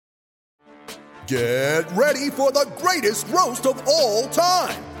Get ready for the greatest roast of all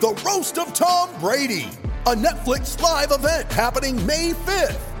time, the Roast of Tom Brady, a Netflix live event happening May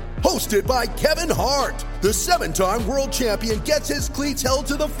 5th. Hosted by Kevin Hart, the 7-time world champion gets his cleats held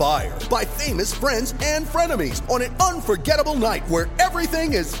to the fire by famous friends and frenemies on an unforgettable night where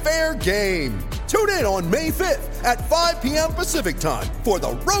everything is fair game. Tune in on May 5th at 5 p.m. Pacific time for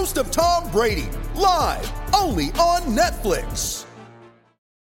the Roast of Tom Brady, live only on Netflix.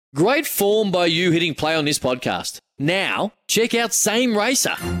 Great form by you hitting play on this podcast. Now, check out Same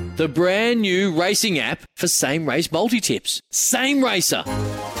Racer, the brand new racing app for same race multi-tips. Same Racer.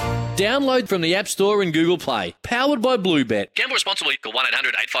 Download from the App Store and Google Play. Powered by Bluebet. Gamble responsibly. Call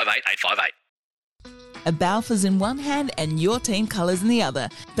 1-800-858-858. A Balfours in one hand and your team colours in the other.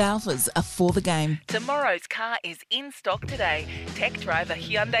 Balfours are for the game. Tomorrow's car is in stock today. Tech drive a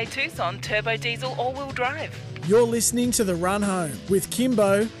Hyundai Tucson turbo diesel all-wheel drive. You're listening to The Run Home with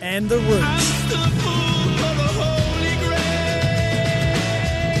Kimbo and The Roots.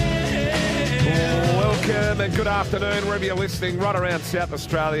 Welcome and good afternoon, wherever you're listening, right around South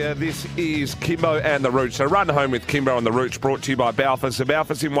Australia. This is Kimbo and the Roots. So Run Home with Kimbo and the Roots, brought to you by Balfours. So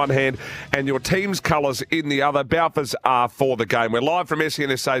Balfours in one hand and your team's colours in the other. Balfours are for the game. We're live from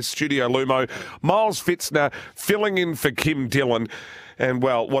SNSA's Studio Lumo. Miles Fitzner filling in for Kim Dillon. And,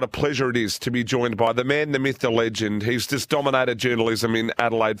 well, what a pleasure it is to be joined by the man, the myth, the legend. He's just dominated journalism in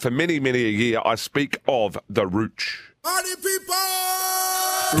Adelaide for many, many a year. I speak of the Rooch. Party people!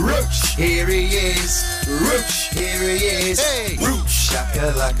 Rooch, here he is. Rooch, here he is. Hey, Rooch,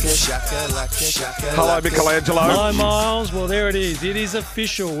 shaka-laka, shaka-laka, shaka-laka. Hello, Michelangelo. Hi, Miles. Well, there it is. It is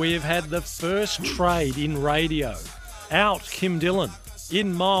official. We have had the first trade in radio. Out Kim Dillon,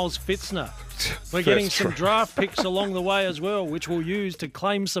 in Miles Fitzner. We're getting some draft picks along the way as well, which we'll use to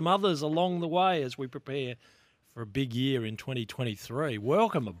claim some others along the way as we prepare for a big year in 2023.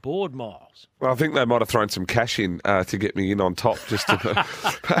 Welcome aboard, Miles. Well, I think they might have thrown some cash in to get me in on top. Just to,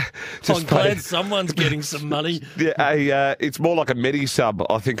 I'm glad someone's getting some money. Yeah, it's more like a medi-sub,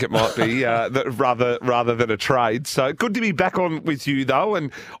 I think it might be, rather than a trade. So good to be back on with you, though.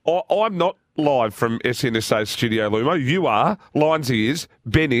 And I'm not live from SNSA Studio Lumo. You are. Lindsay is.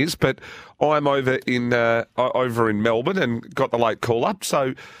 Ben is. But I'm over in Melbourne and got the late call up.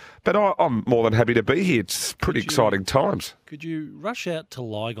 So... But I'm more than happy to be here. It's pretty exciting times. Could you rush out to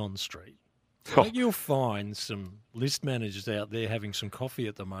Lygon Street? I think you'll find some list managers out there having some coffee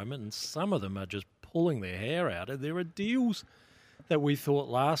at the moment, and some of them are just pulling their hair out. And there are deals that we thought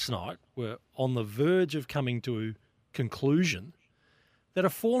last night were on the verge of coming to conclusion that are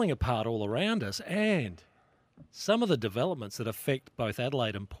falling apart all around us. And some of the developments that affect both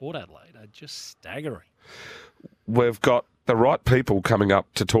Adelaide and Port Adelaide are just staggering. We've got the right people coming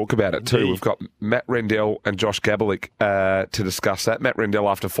up to talk about it too. We've got Matt Rendell and Josh Gabalik to discuss that. Matt Rendell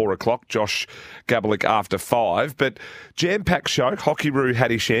after 4 o'clock, Josh Gabalik after 5. But jam-packed show. Hockey-roo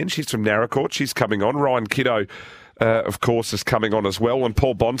Hattie Shan, she's from Naracoorte. She's coming on. Ryan Kiddo, of course, is coming on as well. And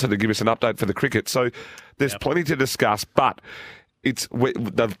Paul Bonta to give us an update for the cricket. So there's plenty to discuss. But it's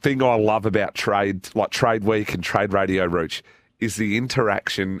the thing I love about trade, like Trade Week and Trade Radio, Rooch, is the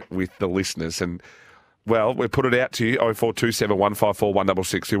interaction with the listeners. And well, we put it out to you, 0427 154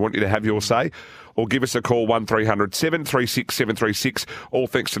 166. We want you to have your say, or give us a call, 1300 736 736, all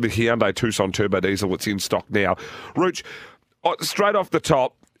thanks to the Hyundai Tucson Turbo Diesel that's in stock now. Rooch, straight off the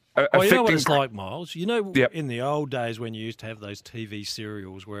top... you know what it's like, Miles? You know, in the old days when you used to have those TV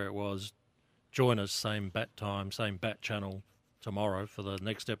serials where it was, join us, same bat time, same bat channel tomorrow for the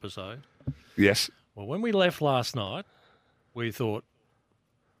next episode? Yes. Well, when we left last night, we thought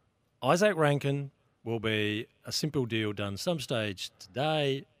Isaac Rankin will be a simple deal done some stage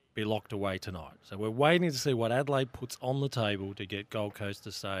today, be locked away tonight. So we're waiting to see what Adelaide puts on the table to get Gold Coast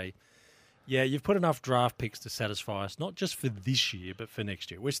to say, yeah, you've put enough draft picks to satisfy us, not just for this year, but for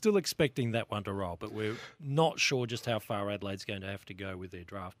next year. We're still expecting that one to roll, but we're not sure just how far Adelaide's going to have to go with their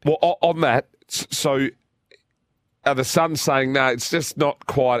draft picks. Well, on that, so are the Suns saying, no, it's just not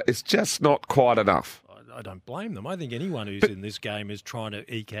quite enough? I don't blame them. I think anyone who's in this game is trying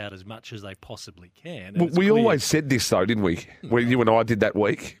to eke out as much as they possibly can. Well, we always said this, though, didn't we? When you and I did that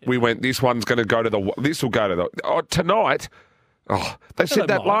week. Yeah. We went, this one's going to go to this will go to tonight. Oh, they said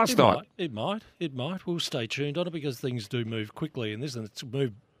that last night. It might. We'll stay tuned on it because things do move quickly, and it's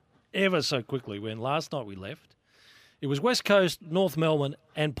moved ever so quickly. When last night we left, it was West Coast, North Melbourne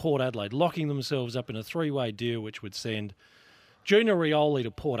and Port Adelaide locking themselves up in a three-way deal which would send Junior Rioli to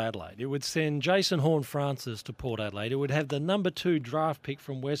Port Adelaide. It would send Jason Horne-Francis to Port Adelaide. It would have the number 2 draft pick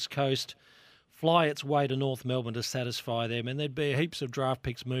from West Coast fly its way to North Melbourne to satisfy them, and there'd be heaps of draft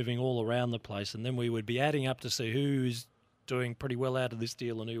picks moving all around the place, and then we would be adding up to see who's doing pretty well out of this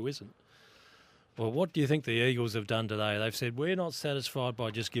deal and who isn't. Well, what do you think the Eagles have done today? They've said, we're not satisfied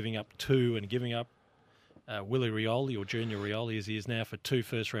by just giving up 2 and giving up Willie Rioli, or Junior Rioli as he is now, for 2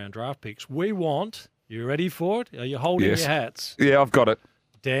 first-round draft picks. We want, you ready for it? Are you holding your hats? Yeah, I've got it.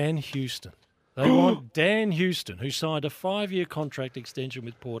 Dan Houston. They want Dan Houston, who signed a 5-year contract extension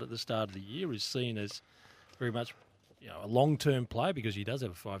with Port at the start of the year, is seen as very much a long-term play because he does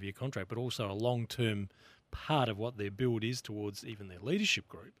have a 5-year contract, but also a long-term part of what their build is towards even their leadership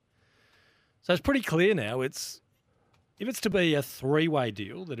group. So it's pretty clear now. If it's to be a 3-way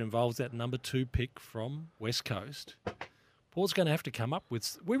deal that involves that number 2 pick from West Coast, Port's going to have to come up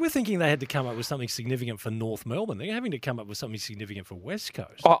with... We were thinking they had to come up with something significant for North Melbourne. They're having to come up with something significant for West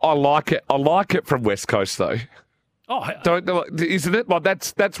Coast. I like it. I like it from West Coast, though. Isn't it? Like,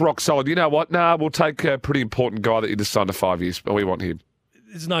 that's rock solid. You know what? We'll take a pretty important guy that you just signed to 5 years, but we want him.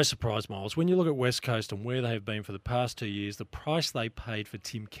 It's no surprise, Miles. When you look at West Coast and where they have been for the past 2 years, the price they paid for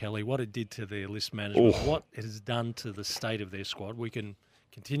Tim Kelly, what it did to their list management, what it has done to the state of their squad, we can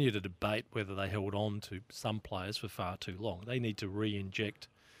continue to debate whether they held on to some players for far too long. They need to re-inject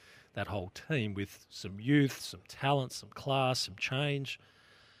that whole team with some youth, some talent, some class, some change.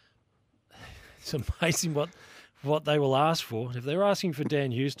 It's amazing what they will ask for. If they're asking for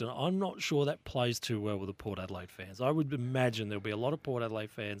Dan Houston, I'm not sure that plays too well with the Port Adelaide fans. I would imagine there'll be a lot of Port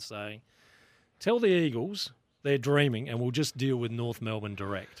Adelaide fans saying, tell the Eagles they're dreaming and we'll just deal with North Melbourne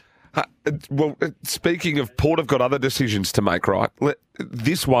direct. Speaking of Port, have got other decisions to make, right?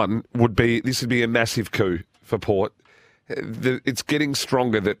 This would be a massive coup for Port. It's getting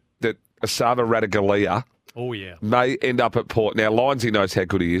stronger that Asava Ratugolea may end up at Port. Now, Lindsay knows how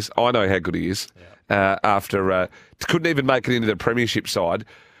good he is. I know how good he is. After couldn't even make it into the premiership side,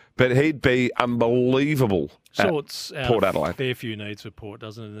 but he'd be unbelievable. Sorts out Port Adelaide. A fair few needs for Port,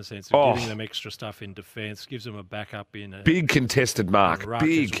 doesn't it, in the sense of giving them extra stuff in defence, gives them a backup in a big contested mark,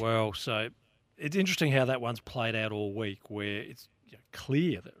 big as well. So it's interesting how that one's played out all week, where it's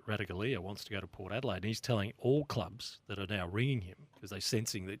clear that Ratugolea wants to go to Port Adelaide, and he's telling all clubs that are now ringing him because they're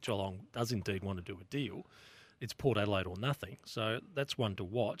sensing that Geelong does indeed want to do a deal. It's Port Adelaide or nothing. So that's one to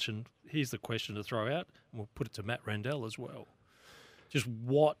watch. And here's the question to throw out, and we'll put it to Matt Rendell as well. Just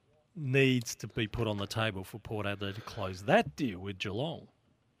what needs to be put on the table for Port Adelaide to close that deal with Geelong?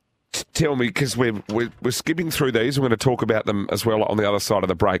 Tell me, because we're skipping through these. We're going to talk about them as well on the other side of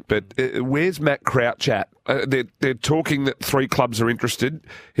the break. But where's Matt Crouch at? They're talking that 3 clubs are interested.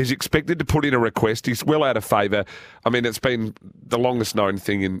 He's expected to put in a request. He's well out of favour. I mean, it's been the longest known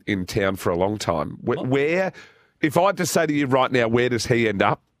thing in town for a long time. Where, if I had to say to you right now, where does he end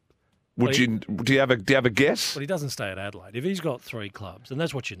up? Do you have a guess? Well, he doesn't stay at Adelaide. If he's got 3 clubs, and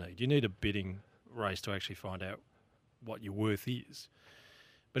that's what you need. You need a bidding race to actually find out what your worth is.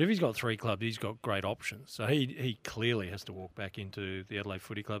 But if he's got 3 clubs, he's got great options. So he clearly has to walk back into the Adelaide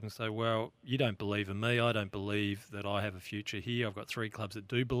Footy Club and say, well, you don't believe in me. I don't believe that I have a future here. I've got 3 clubs that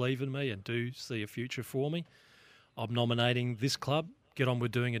do believe in me and do see a future for me. I'm nominating this club. Get on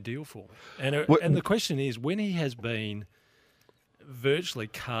with doing a deal for me. And the question is, when he has been virtually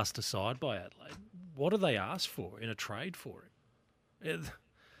cast aside by Adelaide, what do they ask for in a trade for him?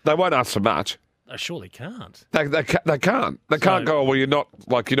 They won't ask for much. They surely can't. They can't. They can't go, well, you're not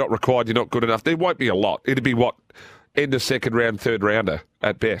required, you're not good enough. There won't be a lot. It'd be end of second round, third rounder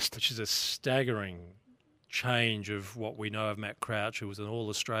at best. Which is a staggering change of what we know of Matt Crouch, who was an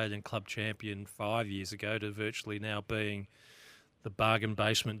All-Australian club champion 5 years ago, to virtually now being the bargain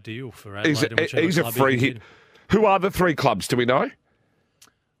basement deal for Adelaide. He's a free hit. Who are the 3 clubs? Do we know?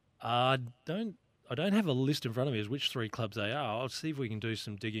 I don't have a list in front of me as which 3 clubs they are. I'll see if we can do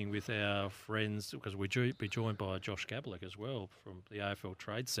some digging with our friends, because we'll be joined by Josh Gabalik as well from the AFL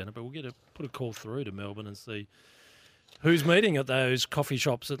Trade Centre. But we'll put a call through to Melbourne and see who's meeting at those coffee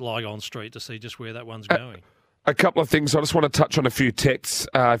shops at Lygon Street to see just where that one's going. A couple of things. I just want to touch on a few texts.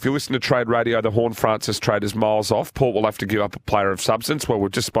 If you listen to Trade Radio, the Horn Francis trade is miles off. Port will have to give up a player of substance. Well,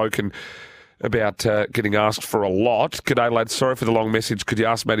 we've just spoken about getting asked for a lot. G'day, lads. Sorry for the long message. Could you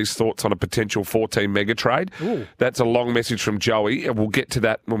ask Matty's thoughts on a potential 4-team mega trade? Ooh. That's a long message from Joey, and we'll get to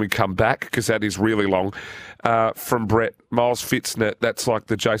that when we come back, because that is really long. From Brett, Miles Fitzner, that's like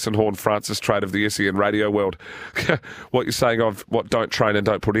the Jason Horn-Francis trade of the SEN radio world. What you're saying of what don't train and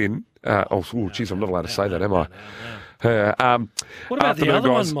don't put in. I'm not allowed to say that, am I? What about the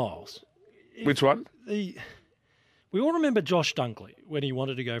other one, Miles? Which one? We all remember Josh Dunkley when he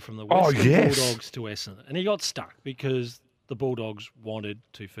wanted to go from the Western Bulldogs to Essendon, and he got stuck because the Bulldogs wanted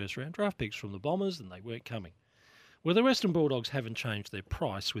 2 first-round draft picks from the Bombers, and they weren't coming. Well, the Western Bulldogs haven't changed their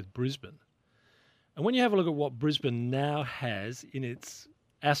price with Brisbane. And when you have a look at what Brisbane now has in its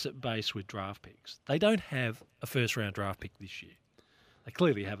asset base with draft picks, they don't have a first-round draft pick this year. They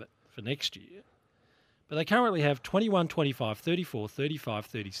clearly have it for next year. But they currently have 21, 25, 34, 35,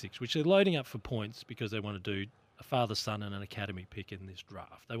 36, which they're loading up for points because they want to do a father, son and an academy pick in this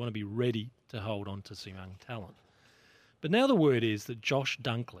draft. They want to be ready to hold on to some young talent. But now the word is that Josh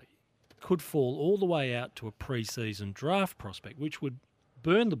Dunkley could fall all the way out to a pre-season draft prospect, which would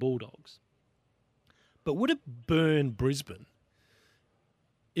burn the Bulldogs. But would it burn Brisbane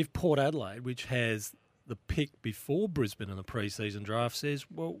if Port Adelaide, which has the pick before Brisbane in the pre-season draft, says,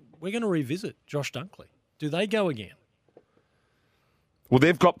 well, we're going to revisit Josh Dunkley? Do they go again? Well,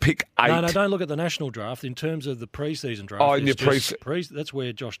 they've got pick 8. No, don't look at the national draft. In terms of the pre-season draft, in your that's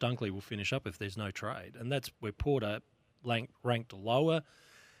where Josh Dunkley will finish up if there's no trade. And that's where Port are ranked lower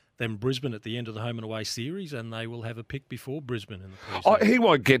than Brisbane at the end of the home and away series, and they will have a pick before Brisbane in the pre-season. He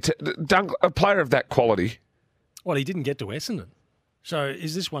won't get to a player of that quality. Well, he didn't get to Essendon. So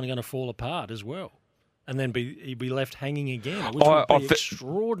is this one going to fall apart as well? And then he'd be left hanging again, which would be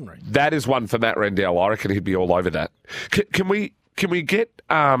extraordinary. That is one for Matt Rendell. I reckon he'd be all over that. Can we get?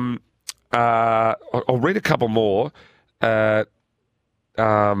 I'll read a couple more. Is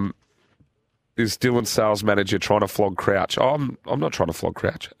Dylan Sales manager trying to flog Crouch? I'm not trying to flog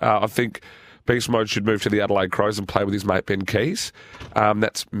Crouch. I think Beast Mode should move to the Adelaide Crows and play with his mate Ben Keys.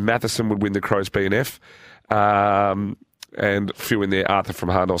 That's Matheson would win the Crows BNF. And a few in there, Arthur from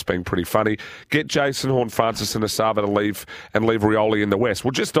Harnell's being pretty funny. Get Jason Horne-Francis and Asava to leave Rioli in the West.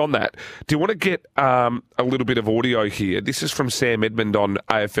 Well, just on that, do you want to get a little bit of audio here? This is from Sam Edmund on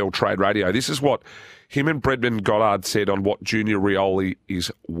AFL Trade Radio. This is what him and Bredman Goddard said on what Junior Rioli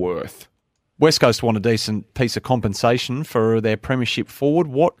is worth. West Coast want a decent piece of compensation for their premiership forward.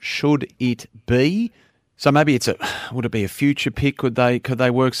 What should it be? So maybe would it be a future pick? Could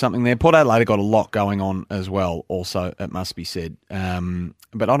they work something there? Port Adelaide have got a lot going on as well, also, it must be said.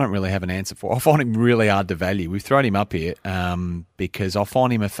 But I don't really have an answer for it. I find him really hard to value. We've thrown him up here because I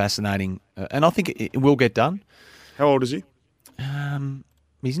find him a fascinating, and I think it will get done. How old is he?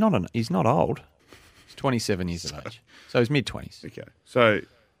 He's not old. He's 27 years of age. So he's mid-20s. Okay. So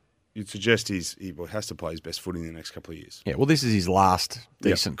you'd suggest he has to play his best footy in the next couple of years. Yeah, well, this is his last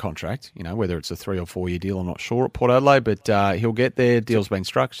decent contract. You know, whether it's a 3 or 4 year deal, I'm not sure at Port Adelaide, but he'll get there. Deal's been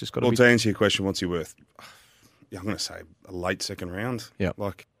struck. Just got to answer your question, what's he worth? Yeah, I'm going to say a late second round. Yeah,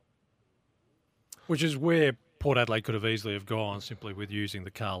 which is where Port Adelaide could have easily have gone simply with using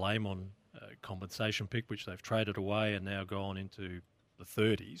the Carl Amon compensation pick, which they've traded away and now gone into the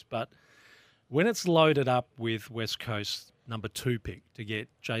 30s. But when it's loaded up with West Coast number 2 pick to get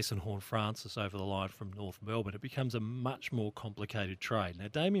Jason Horne-Francis over the line from North Melbourne, it becomes a much more complicated trade. Now,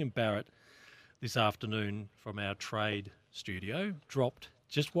 Damien Barrett this afternoon from our trade studio dropped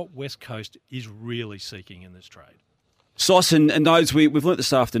just what West Coast is really seeking in this trade. Sauce and those we've learnt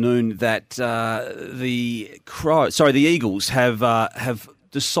this afternoon that the Eagles have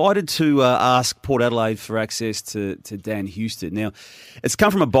decided to ask Port Adelaide for access to Dan Houston. Now, it's come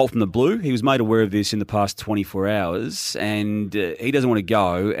from a bolt from the blue. He was made aware of this in the past 24 hours, and he doesn't want to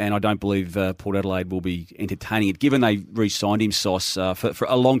go, and I don't believe Port Adelaide will be entertaining it, given they re-signed him, Sauce, for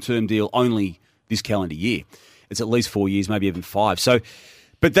a long-term deal only this calendar year. It's at least 4 years, maybe even 5.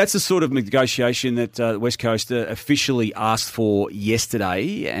 But that's the sort of negotiation that West Coast officially asked for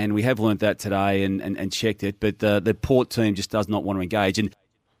yesterday, and we have learnt that today and checked it, but the Port team just does not want to engage. And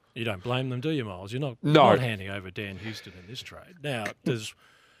you don't blame them, do you, Miles? You're not handing over Dan Houston in this trade. Now, does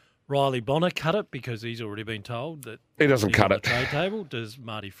Riley Bonner cut it because he's already been told that he doesn't cut on it? The trade table. Does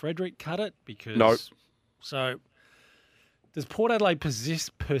Marty Frederick cut it because no? So does Port Adelaide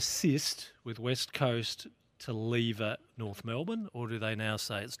persist with West Coast to leave at North Melbourne, or do they now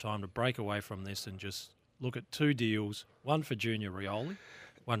say it's time to break away from this and just look at 2 deals, one for Junior Rioli,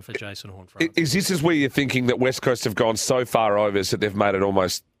 one for Jason Horne-Francis? Is this where you're thinking that West Coast have gone so far overs that they've made it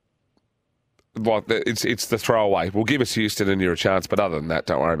almost like it's the throwaway? Well, give us Houston and you're a chance, but other than that,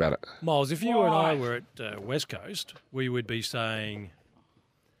 don't worry about it. Miles, if you and I were at West Coast, we would be saying,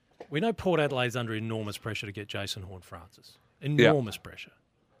 we know Port Adelaide's under enormous pressure to get Jason Horne-Francis. Enormous pressure.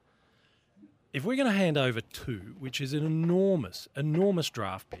 If we're going to hand over 2, which is an enormous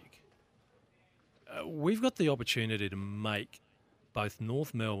draft pick, we've got the opportunity to make both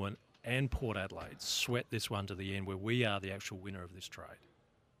North Melbourne and Port Adelaide sweat this one to the end, where we are the actual winner of this trade.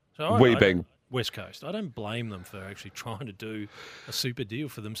 So being West Coast, I don't blame them for actually trying to do a super deal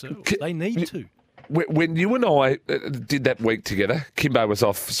for themselves. They need to. When you and I did that week together, Kimbo was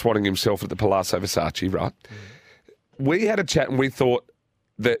off swatting himself at the Palazzo Versace, right? We had a chat and we thought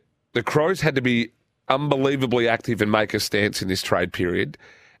that the Crows had to be unbelievably active and make a stance in this trade period,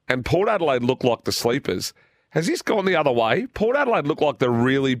 and Port Adelaide looked like the sleepers. Has this gone the other way? Port Adelaide looked like the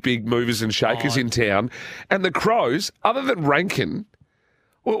really big movers and shakers in town, and the Crows, other than Rankin,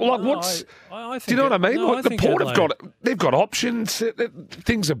 Well, like, what's? Do you know what I mean? No, like I the think Port Adelaide- they've got options.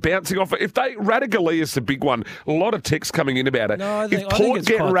 Things are bouncing off. If Ratugolea is the big one, a lot of text coming in about it. No, I if think Port it's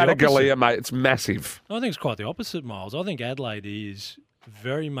get quite the Ratugolea, opposite. mate, it's massive. I think it's quite the opposite, Miles. I think Adelaide is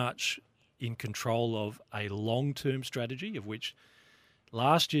very much in control of a long-term strategy, of which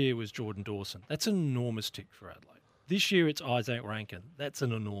last year was Jordan Dawson. That's an enormous tick for Adelaide. This year it's Isaac Rankin. That's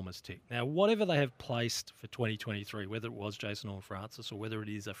an enormous tick. Now, whatever they have placed for 2023, whether it was Jason Horne-Francis or whether it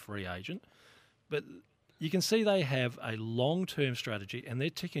is a free agent, but you can see they have a long-term strategy and they're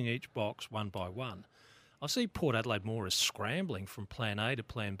ticking each box one by one. I see Port Adelaide more as scrambling from plan A to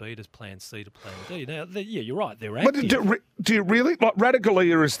plan B to plan C to plan D. Now, yeah, you're right. They're But active. do you really? Like,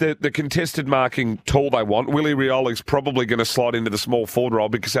 Ratugolea is the contested marking tool they want. Willie Rioli's probably going to slide into the small forward role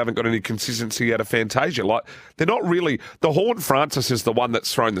because they haven't got any consistency out of Fantasia. Like, they're not really. The Horne-Francis is the one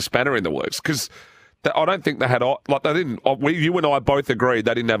that's thrown the spanner in the works because I don't think they had. Like, they didn't. You and I both agreed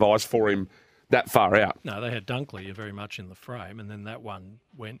they didn't have eyes for him that far out. No, they had Dunkley very much in the frame, and then that one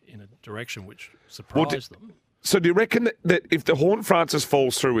went in a direction which surprised them. So do you reckon that if the Horne-Francis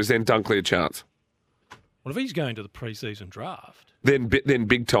falls through, is then Dunkley a chance? Well, if he's going to the pre-season draft, Then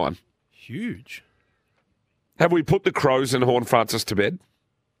big time. huge. Have we put the Crows and Horne-Francis to bed?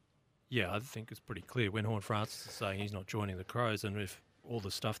 Yeah, I think it's pretty clear when Horne-Francis is saying he's not joining the Crows, and if all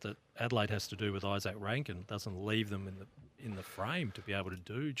the stuff that Adelaide has to do with Isaac Rankin doesn't leave them in the frame to be able to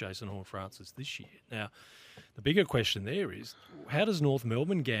do Jason Horne-Francis this year. Now, the bigger question there is, how does North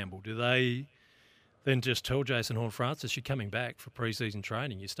Melbourne gamble? Do they then just tell Jason Horne-Francis, you're coming back for pre-season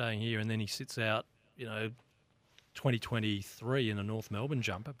training, you're staying here, and then he sits out, 2023 in a North Melbourne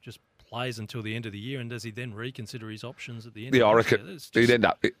jumper, just plays until the end of the year, and does he then reconsider his options at the end? Yeah, I of the year? reckon It's just-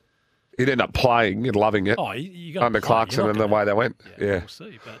 he'd end up playing and loving it you gotta under play. Clarkson You're and not the way they went. Yeah. We'll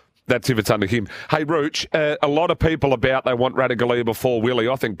see, but That's if it's under him. Hey, Rooch, a lot of people they want Ratugolea before Willie.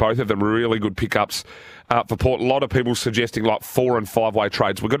 I think both of them are really good pickups for Port. A lot of people suggesting like 4 and 5 way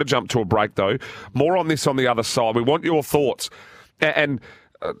trades. We've got to jump to a break, though. More on this on the other side. We want your thoughts.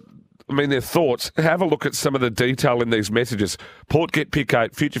 Their thoughts. Have a look at some of the detail in these messages. Port get pick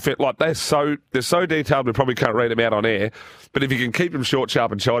 8, future fit. Like they're so detailed we probably can't read them out on air. But if you can keep them short,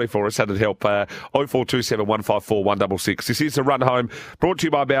 sharp and shiny for us, that'd help. 0427 154 166. This is the Run Home, brought to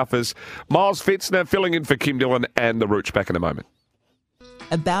you by Balfours. Miles Fitzner filling in for Kim Dillon and the Rooch back in a moment.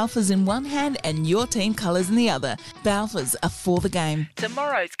 A Balfours in one hand and your team colours in the other. Balfours are for the game.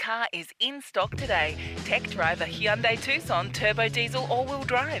 Tomorrow's car is in stock today. Tech driver Hyundai Tucson turbo diesel all-wheel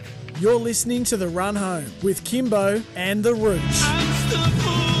drive. You're listening to The Run Home with Kimbo and the Rooch.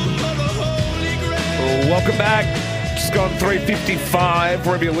 Welcome back. Just gone 3:55.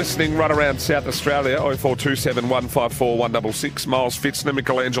 Wherever you're listening, right around South Australia. 0427 154 166. Miles Fitzner,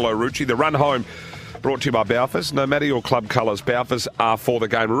 Michelangelo Rucci. The Run Home, brought to you by Balfours. No matter your club colours, Balfours are for the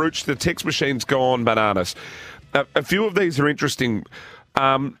game. Rooch, the text machine's gone bananas. A few of these are interesting.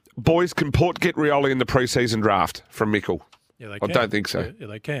 Boys, can Port get Rioli in the pre-season draft from Mickle? yeah, they I can. don't think so. Yeah,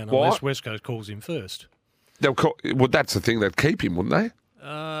 they can, Why? unless West Coast calls him first. Well, that's the thing. They'd keep him, wouldn't they?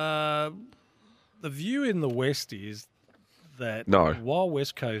 The view in the West is that No. while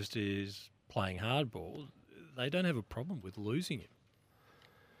West Coast is playing hardball, they don't have a problem with losing him.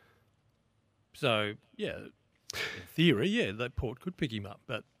 So, yeah, in theory, that Port could pick him up,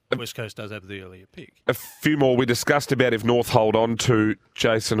 but West Coast does have the earlier pick. A few more. We discussed about if North hold on to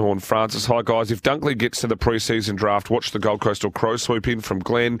Jason Horne-Francis. Hi, guys. If Dunkley gets to the pre-season draft, watch the Gold Coast or Crow swoop in from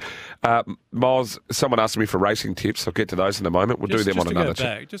Glenn. Miles, someone asked me for racing tips. I'll get to those in a moment. We'll do them on another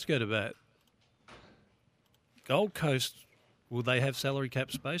chat. Just go to bat. Gold Coast, will they have salary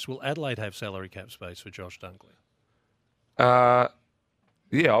cap space? Will Adelaide have salary cap space for Josh Dunkley?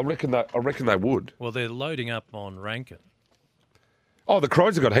 Yeah, I reckon they would. Well, they're loading up on Rankin. Oh, the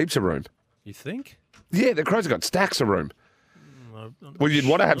Crows have got heaps of room. You think? Yeah, the Crows have got stacks of room. I'm Well, you'd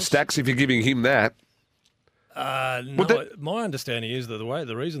want to have not- stacks if you're giving him that. No, my understanding is that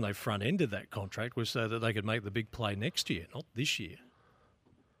the reason they front-ended that contract was so that they could make the big play next year, not this year.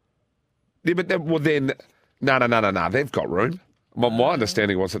 Yeah, but then, no. They've got room. Well, my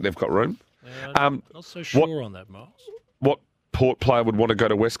understanding was that they've got room. Not so sure on that, Miles. What Port player would want to go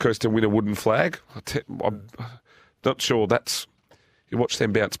to West Coast and win a wooden flag? I'm not sure that's... You watch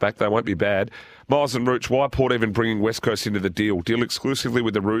them bounce back, they won't be bad. Miles and Rooch, why Port even bringing West Coast into the deal? Deal exclusively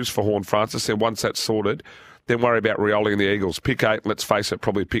with the Roos for Horne-Francis, and once that's sorted, then worry about Rioli and the Eagles. Pick 8, let's face it,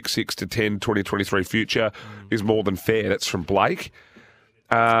 probably pick 6 to 10, 2023 future is more than fair. That's from Blake.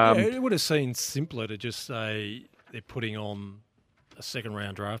 It would have seemed simpler to just say they're putting on a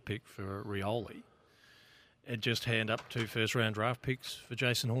second-round draft pick for Rioli and just hand up 2 first-round draft picks for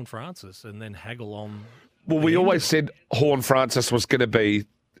Jason Horne-Francis and then haggle on Well, we always said Horn Francis was going to be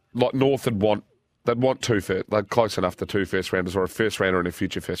like North would want. They'd want they're close enough to 2 first rounders or a first rounder and a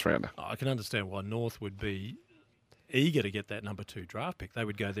future first rounder. I can understand why North would be eager to get that number 2 draft pick. They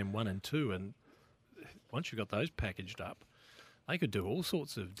would go them 1 and 2, and once you got those packaged up, they could do all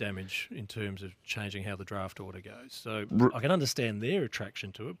sorts of damage in terms of changing how the draft order goes. So I can understand their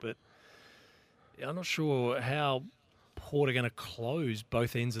attraction to it, but I'm not sure how Port are going to close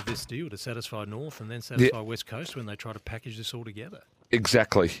both ends of this deal to satisfy North and then satisfy West Coast when they try to package this all together.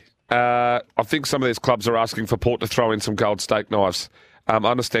 Exactly. I think some of these clubs are asking for Port to throw in some gold steak knives. I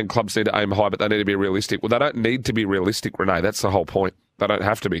understand clubs need to aim high, but they need to be realistic. Well, they don't need to be realistic, Renee. That's the whole point. They don't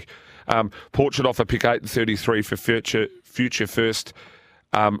have to be. Port should offer pick 8 and 33 for future first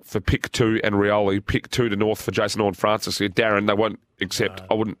for pick 2 and Rioli, pick 2 to North for Jason Horne-Francis. Darren, they won't accept.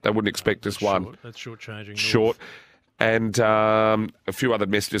 They wouldn't expect this one. That's short-changing. Short. And a few other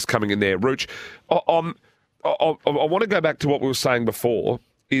messages coming in there. Rooch, I want to go back to what we were saying before.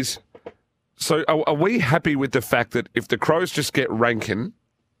 So are we happy with the fact that if the Crows just get Rankin,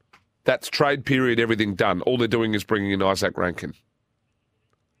 that's trade period, everything done? All they're doing is bringing in Isaac Rankin.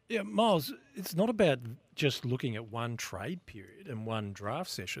 Yeah, Miles, it's not about just looking at one trade period and one draft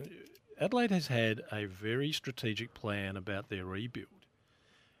session. Adelaide has had a very strategic plan about their rebuild.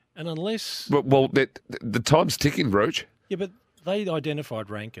 And unless... Well, the time's ticking, Roach. Yeah, but they identified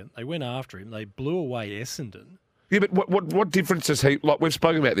Rankin. They went after him. They blew away Essendon. Yeah, but what difference does he... Like, we've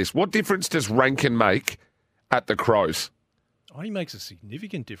spoken about this. What difference does Rankin make at the Crows? Oh, he makes a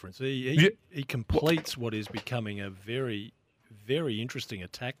significant difference. He completes what is becoming a very, very interesting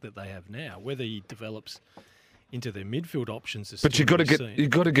attack that they have now. Whether he develops into their midfield options is but still to be seen. you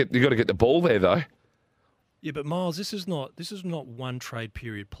got to get the ball there, though. Yeah, but Miles, this is not one trade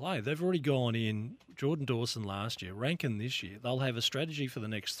period play. They've already gone in Jordan Dawson last year, Rankin this year. They'll have a strategy for the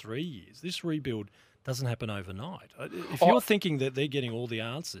next 3 years. This rebuild doesn't happen overnight. If you're thinking that they're getting all the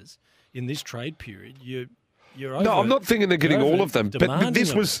answers in this trade period, you're over. No, I'm not thinking they're getting all of them. But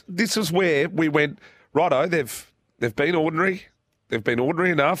this was where we went, righto, they've been ordinary. They've been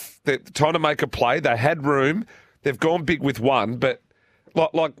ordinary enough. They're trying to make a play. They had room. They've gone big with one. But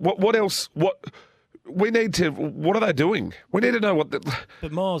like what else? What we need to? What are they doing? We need to know what.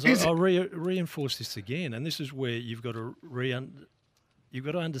 But Miles, I'll reinforce this again, and this is where you've got to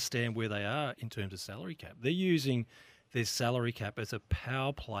understand where they are in terms of salary cap. They're using their salary cap as a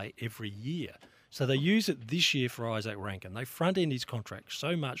power play every year. So they use it this year for Isaac Rankin. They front end his contract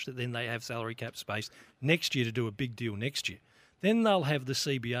so much that then they have salary cap space next year to do a big deal next year. Then they'll have the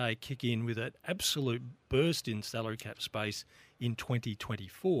CBA kick in with an absolute burst in salary cap space in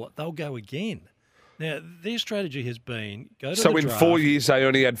 2024. They'll go again. Now, their strategy has been go to the draft. So in 4 years, they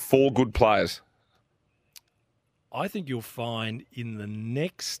only had 4 good players. I think you'll find in the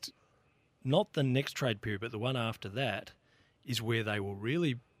next, not the next trade period, but the one after that, is where they will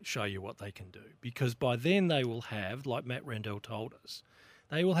really show you what they can do. Because by then they will have, like Matt Rendell told us,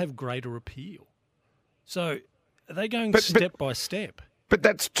 they will have greater appeal. So are they going step by step? But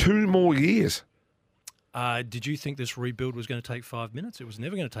that's 2 more years. Did you think this rebuild was going to take 5 minutes? It was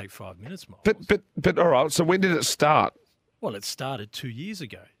never going to take 5 minutes, Miles. But all right, so when did it start? Well, it started 2 years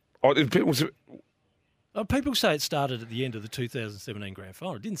ago. Oh, was it... People say it started at the end of the 2017 Grand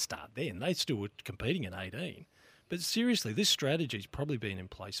Final. It didn't start then. They still were competing in 18. But seriously, this strategy's probably been in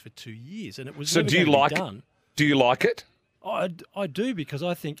place for 2 years, and it was never going to be done. Do you like it? I do, because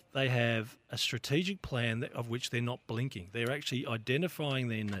I think they have a strategic plan of which they're not blinking. They're actually identifying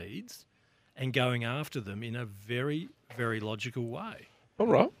their needs and going after them in a very, very logical way. All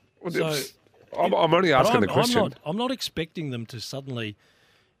right. Well, so, I'm only asking the question. I'm not expecting them to suddenly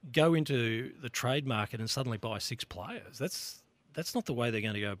go into the trade market and suddenly buy 6 players. That's not the way they're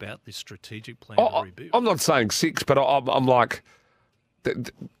going to go about this strategic plan to rebuild. I'm not saying 6, but I'm like,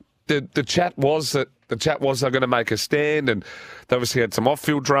 the chat was that they're going to make a stand, and they obviously had some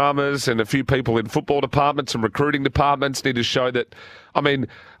off-field dramas, and a few people in football departments and recruiting departments need to show that. I mean,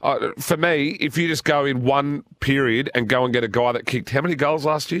 for me, if you just go in one period and go and get a guy that kicked how many goals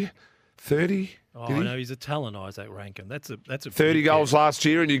last year? 30. Oh, I know, he's a talent, Isaac Rankin. That's a 30 goals last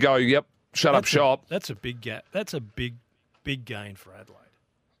year, and you go, yep, shut up shop. That's a big gap. That's a big gain for Adelaide.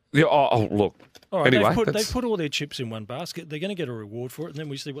 Yeah. Oh, look. All right, anyway, they've put all their chips in one basket. They're going to get a reward for it, and then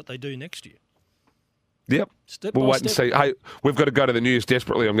we see what they do next year. Yep. We'll wait and see. Hey, we've got to go to the news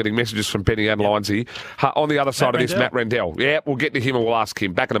desperately. I'm getting messages from Benny and Lindsay. On the other side of this, Matt Rendell. Yeah, we'll get to him and we'll ask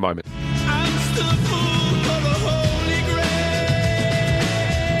him. Back in a moment.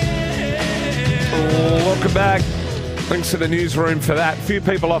 Welcome back. Thanks to the newsroom for that. A few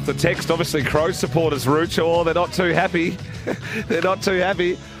people off the text. Obviously, Crow supporters, Rooch. Oh, they're not too happy. They're not too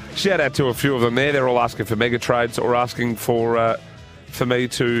happy. shout out to a few of them there. They're all asking for mega trades or asking for me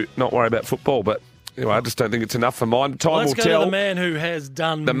to not worry about football. But anyway, I just don't think it's enough for mine. Time Let's will go tell. to the man who has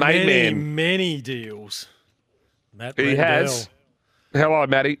done The main many, man. many deals. Matt He Rendell. has. Hello,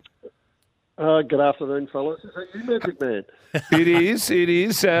 Matty. Good afternoon, fellas. Is that you, Magic Man? It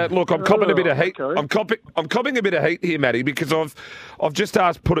is. Look, I'm copping a bit of heat. Okay. I'm copping a bit of heat here, Matty, because I've just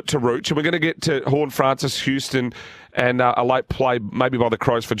asked put it to Rooch, and we're going to get to Horn Francis, Houston, and a late play maybe by the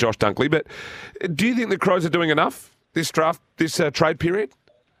Crows for Josh Dunkley. But do you think the Crows are doing enough this trade period?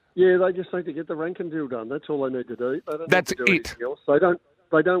 Yeah, they just need to get the Rankin deal done. That's all they need to do. They don't That's need to do it. anything else.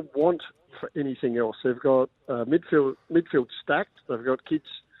 They don't want for anything else. They've got midfield stacked. They've got kids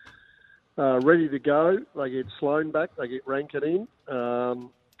ready to go. They get Sloan back. They get Rankin in.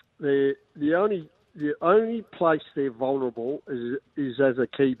 The only place they're vulnerable is as a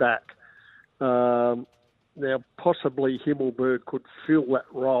key back. Now, possibly Himmelberg could fill that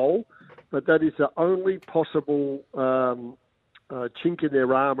role, but that is the only possible chink in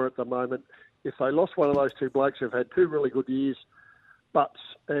their armour at the moment. If they lost one of those two blokes who've had two really good years, Butts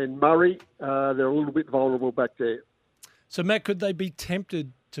and Murray, they're a little bit vulnerable back there. So, Matt, could they be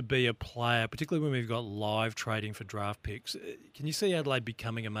tempted to be a player, particularly when we've got live trading for draft picks? Can you see Adelaide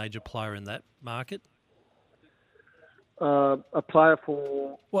becoming a major player in that market? A player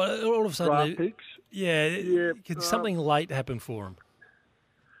for all of a sudden draft picks? Yeah. Can something late happen for them?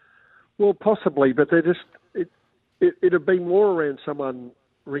 Well, possibly, but they're just it'd be more around someone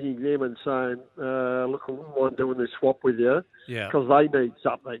ringing them and saying, look, I wouldn't mind doing this swap with you because they need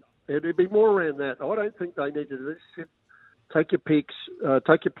something. It'd be more around that. I don't think they need to do this. Take your picks,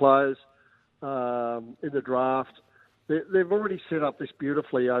 take your players in the draft. They've already set up this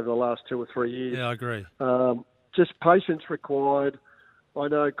beautifully over the last 2 or 3 years. Yeah, I agree. Just patience required. I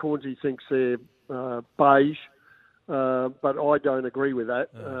know Cornsey thinks they're beige, but I don't agree with that.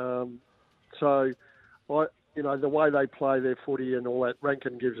 The way they play their footy and all that,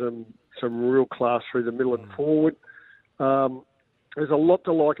 Rankin gives them some real class through the middle and forward. There's a lot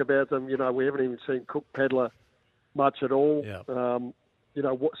to like about them. We haven't even seen Cook Pedler much at all. Yeah. Saw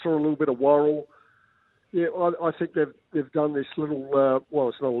a little bit of Worrell. Yeah, I think they've done this little.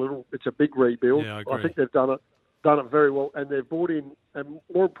 It's not a little. It's a big rebuild. Yeah, I agree. think they've done it very well, and they've brought in, and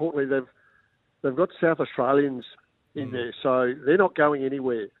more importantly, they've got South Australians in there, so they're not going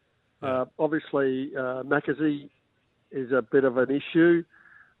anywhere. Yeah. Obviously, Mackenzie is a bit of an issue,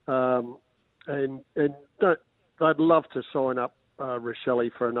 and they'd love to sign up Rochelle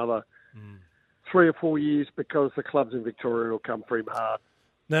for another 3 or 4 years because the clubs in Victoria will come for him hard.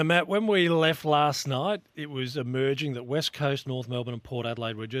 Now, Matt, when we left last night, it was emerging that West Coast, North Melbourne and Port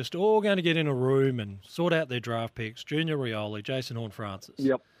Adelaide were just all going to get in a room and sort out their draft picks. Junior Rioli, Jason Horne-Francis.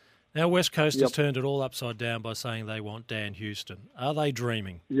 Yep. Now West Coast has turned it all upside down by saying they want Dan Houston. Are they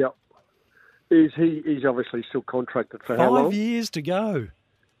dreaming? Yep. He's obviously still contracted for how long? 5 years to go.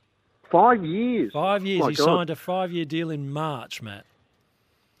 5 years? 5 years. My He God. signed a 5-year deal in March, Matt.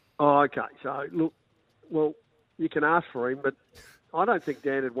 Oh, okay. So, look, well, you can ask for him, but I don't think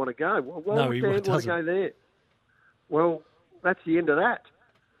Dan would want to go. Why No, would he Dan want to doesn't. go there? Well, that's the end of that.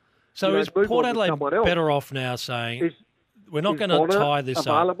 So is move Port on to Adelaide someone else. better off now saying, Is- we're not is going to Bonner tie this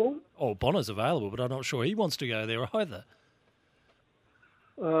available? up? Oh, Bonner's available, but I'm not sure he wants to go there either.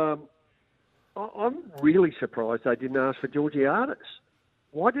 I'm really surprised they didn't ask for Georgiades.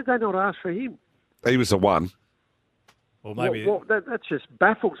 Why did they not ask for him? He was the one. Or maybe that just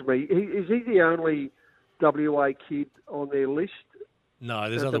baffles me. Is he the only WA kid on their list? No,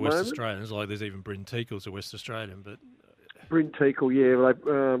 there's at other the West moment? Australians. Like there's even Bryn Teakle's a West Australian, but Bryn Teakle,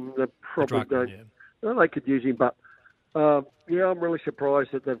 they probably Druckmann, don't. yeah. Well, they could use him, but I'm really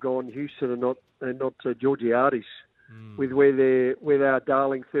surprised that they've gone Houston and not Georgiades with our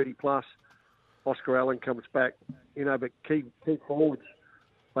darling 30+. Oscar Allen comes back, but key forwards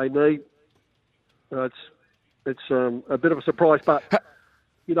they need. It's a bit of a surprise, but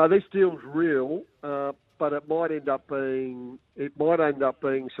this deal's real. But it might end up being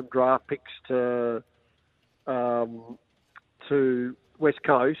some draft picks to West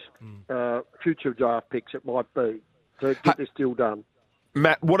Coast, future draft picks. It might be to get this deal done.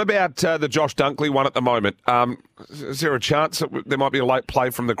 Matt, what about the Josh Dunkley one at the moment? Is there a chance that there might be a late play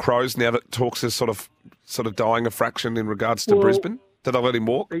from the Crows now that talks is sort of dying a fraction in regards to Brisbane? Did they let him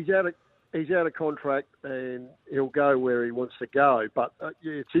walk? He's out of contract and he'll go where he wants to go. But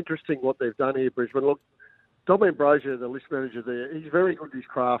it's interesting what they've done here, Brisbane. Look, Dom Ambrosio, the list manager there, he's very good at his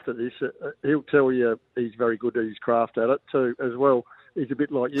craft at this. He'll tell you he's very good at his craft at it too, as well. He's a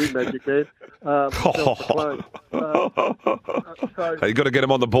bit like you, Magic Man. Hey, you got to get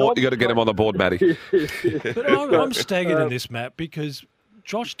him on the board. You got to get him on the board, Matty. But I'm staggered in this, Matt, because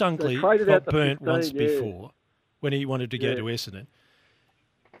Josh Dunkley traded got out the burnt 15, once yeah. before when he wanted to go Yeah. to Essendon.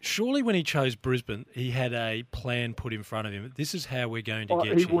 Surely when he chose Brisbane, he had a plan put in front of him. This is how we're going to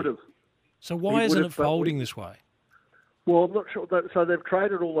get He you. would have. So why He isn't it would've, but folding this way? Well, I'm not sure. So they've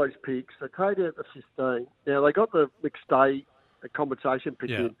traded all those picks. They traded out the 15. Now, they got the McStay compensation pick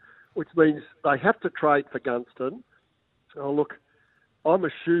in, which means they have to trade for Gunston. Oh, look, I'm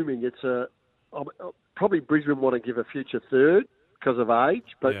assuming it's probably Brisbane want to give a future third because of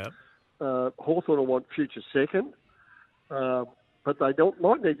age, but Hawthorn will want future second. But they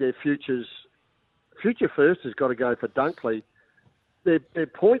might need their future first has got to go for Dunkley. Their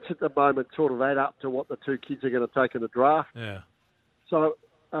points at the moment sort of add up to what the two kids are going to take in the draft. Yeah. So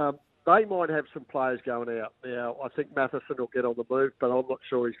they might have some players going out. Now, I think Matheson will get on the move, but I'm not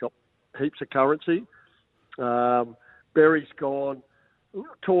sure he's got heaps of currency. Berry's gone.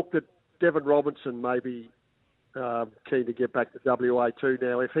 Talk that Devon Robinson may be keen to get back to WA too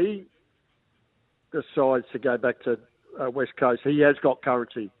now. If he decides to go back to West Coast, he has got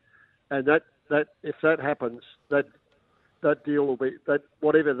currency. And that if that happens, that deal will be,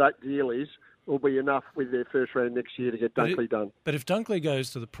 whatever that deal is, will be enough with their first round next year to get Dunkley done. But if Dunkley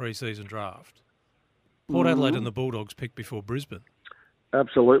goes to the pre-season draft, Port Adelaide and the Bulldogs pick before Brisbane.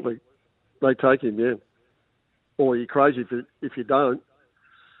 Absolutely. They take him, yeah. Or you're crazy if you don't.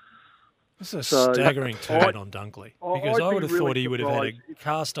 This is a staggering turn on Dunkley. Because I would have thought really he would have had a surprised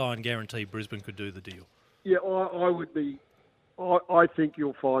cast iron guarantee Brisbane could do the deal. Yeah, I would be. I think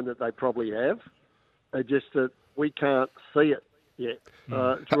you'll find that they probably have. It's just that we can't see it yet.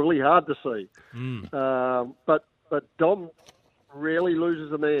 It's really hard to see. But Dom rarely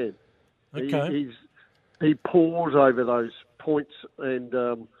loses a man. Okay. He pours over those points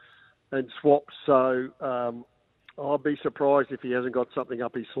and swaps. So I'll be surprised if he hasn't got something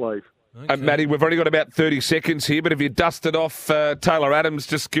up his sleeve. Matty, we've only got about 30 seconds here, but have you dusted off Taylor Adams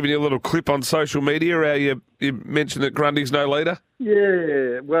just giving you a little clip on social media? How you mentioned that Grundy's no leader?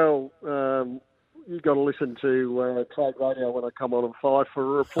 Yeah, well, you've got to listen to Trade Radio when I come on at 5 for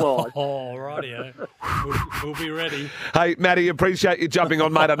a reply. Oh, rightio. We'll be ready. Hey, Matty, appreciate you jumping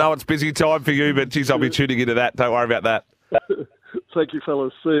on, mate. I know it's busy time for you, but geez, I'll be tuning into that. Don't worry about that. Thank you,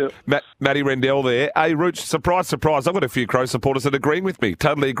 fellas. See you. Matty Rendell there. Hey, Rooch, surprise, surprise. I've got a few Crow supporters that agree with me.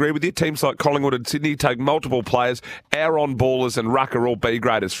 Totally agree with you. Teams like Collingwood and Sydney take multiple players. Our on-ballers and ruck are all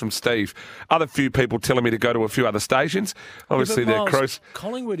B-graders from Steve. Other few people telling me to go to a few other stations. Obviously, they're Crows.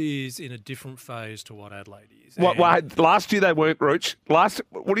 Collingwood is in a different phase to what Adelaide is. Last year they weren't, Rooch. What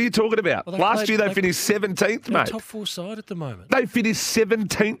are you talking about? Well, last year they finished 17th, they're mate. top four side at the moment. They finished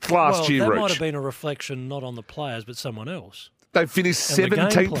 17th last year, that Rooch. might have been a reflection not on the players but someone else. They finished And the game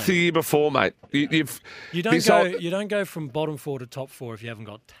 17th plan. the year before, mate. You don't go from bottom four to top four if you haven't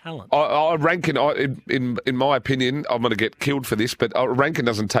got talent. Rankin, in my opinion, I'm going to get killed for this, but Rankin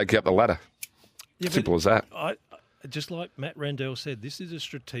doesn't take you up the ladder. Simple as that. Just like Matt Rendell said, this is a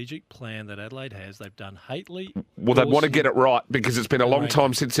strategic plan that Adelaide has. They've done Hately. Well, they'd want to get it right because it's been a long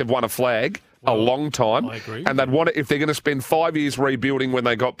time since they've won a flag. A long time. I agree. And they'd want to, if they're going to spend 5 years rebuilding when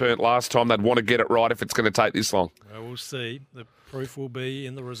they got burnt last time, they'd want to get it right if it's going to take this long. Well, we'll see. The proof will be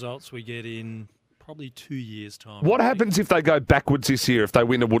in the results we get in probably 2 years' time. What happens if they go backwards this year, if they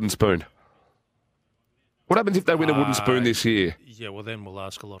win a wooden spoon? What happens if they win a wooden spoon this year? Yeah, well, then we'll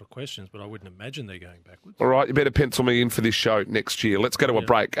ask a lot of questions, but I wouldn't imagine they're going backwards. All right, you better pencil me in for this show next year. Let's go to a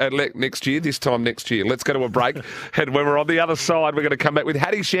break. This time next year. Let's go to a break. And when we're on the other side, we're going to come back with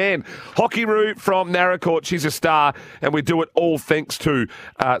Hattie Shan, Hockey-Roo from Naracoorte. She's a star, and we do it all thanks to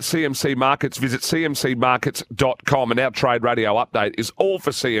CMC Markets. Visit cmcmarkets.com, and our Trade Radio update is all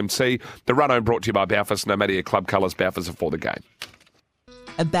for CMC. The run home brought to you by Balfours. No matter your club colours, Balfours are for the game.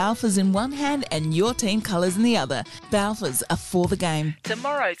 A Balfours in one hand and your team colours in the other. Balfours are for the game.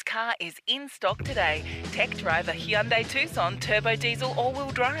 Tomorrow's car is in stock today. Tech Drive a Hyundai Tucson turbo diesel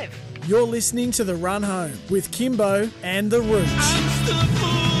all-wheel drive. You're listening to The Run Home with Kimbo and the Rooch.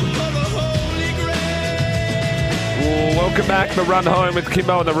 Welcome back. The Run Home with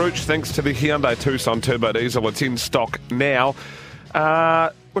Kimbo and the Rooch. Thanks to the Hyundai Tucson turbo diesel. It's in stock now.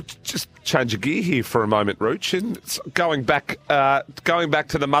 We'll just change of gear here for a moment, Rooch. And it's going back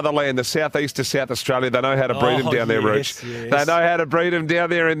to the motherland, the southeast of South Australia. They know how to breed them down there, Rooch. Yes. They know how to breed them down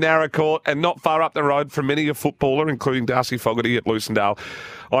there in Naracoorte, and not far up the road from many a footballer, including Darcy Fogarty at Lucendale.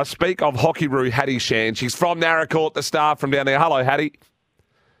 I speak of Hockey-Roo Hattie Shan. She's from Naracoorte, the star from down there. Hello, Hattie.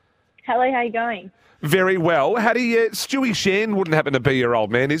 Hello, how you going? Very well. Hattie, Stewie Shan wouldn't happen to be your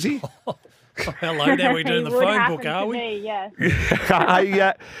old man, is he? Hello, now we're doing the phone book, are we? Me, yes.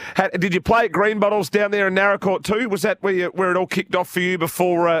 Did you play at Green Bottles down there in Naracoorte too? Was that where it all kicked off for you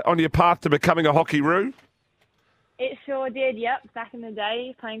before on your path to becoming a Hockey-Roo? It sure did, yep. Back in the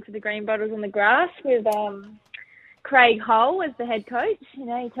day, playing for the Green Bottles on the grass with Craig Hull as the head coach. You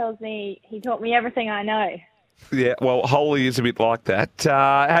know, he taught me everything I know. Yeah, well, Holy is a bit like that.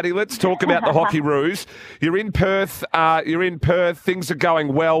 Hattie, let's talk about the Hockey Roos. You're in Perth. Things are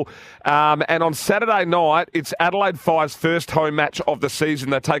going well. And on Saturday night, it's Adelaide Fire's first home match of the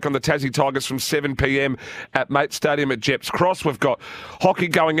season. They take on the Tassie Tigers from 7 p.m. at Mate Stadium at Jeps Cross. We've got hockey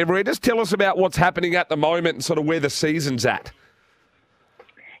going everywhere. Just tell us about what's happening at the moment and sort of where the season's at.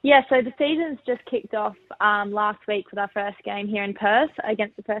 Yeah, so the season's just kicked off last week with our first game here in Perth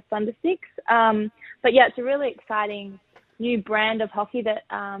against the Perth Thundersticks. But yeah, it's a really exciting new brand of hockey that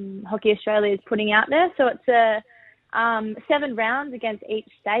Hockey Australia is putting out there. So it's 7 rounds against each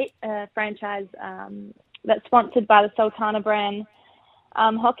state, a franchise that's sponsored by the Sultana brand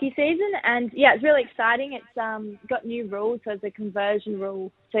hockey season. And yeah, it's really exciting. It's got new rules. So there's a conversion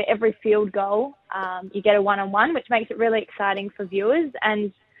rule. So every field goal, you get a 1-on-1, which makes it really exciting for viewers.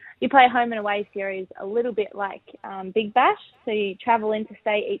 And you play a home and away series a little bit like Big Bash. So you travel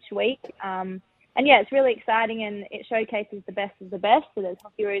interstate each week. And yeah, it's really exciting and it showcases the best of the best. So there's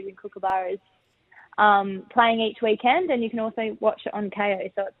Hockey Roos and Kookaburras playing each weekend, and you can also watch it on KO.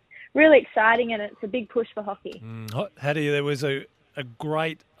 So it's really exciting and it's a big push for hockey. Hattie, there was a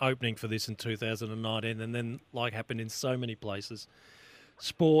great opening for this in 2019, and then, like happened in so many places,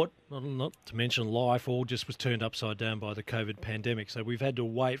 sport, not to mention life, all just was turned upside down by the COVID pandemic. So we've had to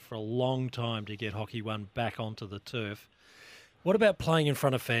wait for a long time to get Hockey One back onto the turf. What about playing in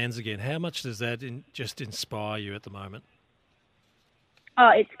front of fans again? How much does that just inspire you at the moment?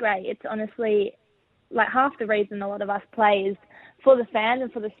 Oh, it's great. It's honestly like half the reason a lot of us play is for the fans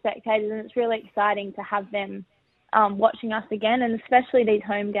and for the spectators, and it's really exciting to have them watching us again, and especially these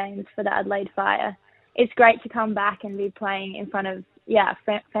home games for the Adelaide Fire. It's great to come back and be playing in front of,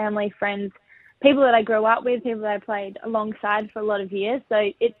 family, friends, people that I grew up with, people that I played alongside for a lot of years.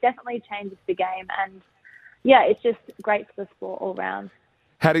 So it definitely changes the game, and yeah, it's just great for the sport all round.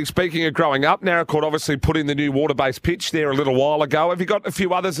 Hattie, speaking of growing up, Naracoorte obviously put in the new water-based pitch there a little while ago. Have you got a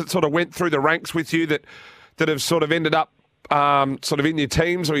few others that sort of went through the ranks with you that have sort of ended up sort of in your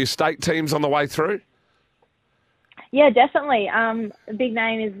teams or your state teams on the way through? Yeah, definitely. A big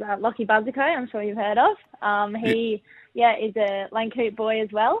name is Lockie Buzzico, I'm sure you've heard of. He is a Lancoot boy as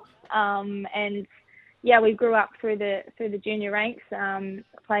well. And yeah, we grew up through the junior ranks,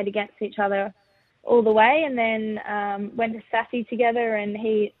 played against each other all the way, and then went to Sassy together, and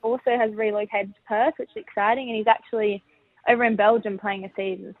he also has relocated to Perth, which is exciting, and he's actually over in Belgium playing a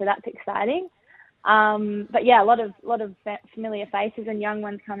season, so that's exciting. But yeah, a lot of familiar faces and young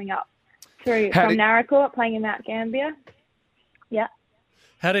ones coming up from Naracoorte, playing in Mount Gambier. Yeah.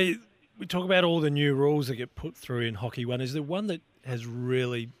 How do we talk about all the new rules that get put through in Hockey One? Is there one that has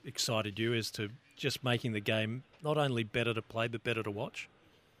really excited you as to just making the game not only better to play but better to watch?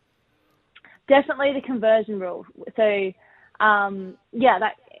 Definitely the conversion rule. So,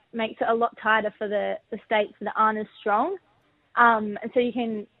 that makes it a lot tighter for the states that aren't as strong. And so you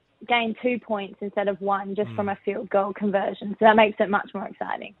can gain 2 points instead of 1 just from a field goal conversion. So that makes it much more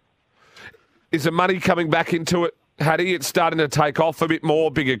exciting. Is the money coming back into it, Hattie? It's starting to take off a bit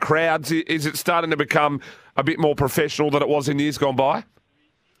more, bigger crowds. Is it starting to become a bit more professional than it was in years gone by?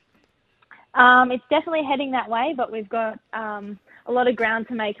 It's definitely heading that way, but we've got a lot of ground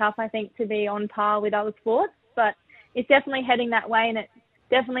to make up, I think, to be on par with other sports. But it's definitely heading that way, and it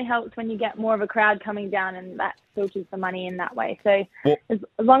definitely helps when you get more of a crowd coming down, and that filters the money in that way. So as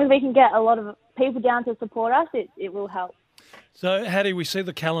long as we can get a lot of people down to support us, it will help. So, Hattie, we see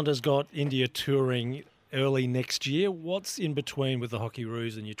the calendar's got India touring early next year. What's in between with the Hockey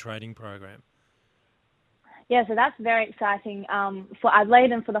Roos and your training program? Yeah, so that's very exciting for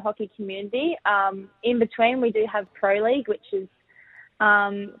Adelaide and for the hockey community. In between, we do have Pro League, which is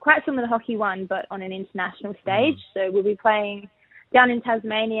quite similar to Hockey One, but on an international stage. So we'll be playing down in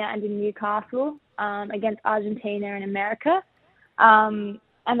Tasmania and in Newcastle against Argentina and America.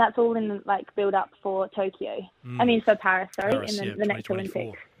 And that's all in the build up for Tokyo. For Paris, in the next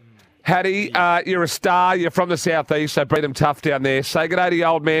Olympics. Hattie, you're a star. You're from the southeast, so beat them tough down there. Say good day to the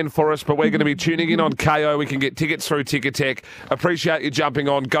old man for us, but we're going to be tuning in on KO. We can get tickets through Ticketek. Appreciate you jumping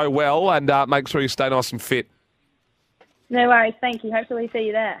on. Go well, and make sure you stay nice and fit. No worries. Thank you. Hopefully see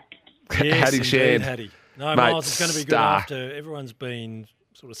you there. Yes, Hattie Shand. Hattie. No, Mate, Miles, it's going to be good after everyone's been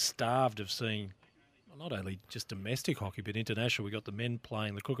sort of starved of seeing not only just domestic hockey, but international. We've got the men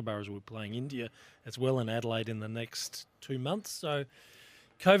playing, the Kookaburras will be playing India as well in Adelaide in the next 2 months. So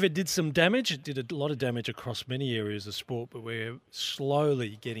COVID did some damage. It did a lot of damage across many areas of sport, but we're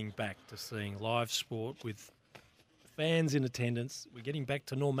slowly getting back to seeing live sport with fans in attendance. We're getting back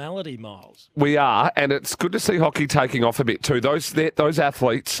to normality, Miles. We are, and it's good to see hockey taking off a bit too. Those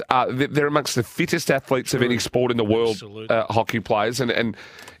athletes, they're amongst the fittest athletes of any sport in the world, hockey players, and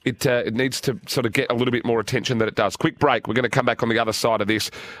it needs to sort of get a little bit more attention than it does. Quick break. We're going to come back on the other side of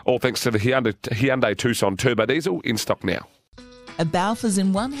this, all thanks to the Hyundai Tucson Turbo Diesel, in stock now. A Balfours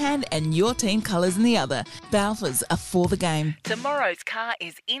in one hand and your team colours in the other. Balfours are for the game. Tomorrow's car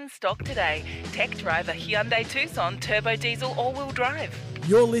is in stock today. Tech Drive a Hyundai Tucson Turbo Diesel all-wheel drive.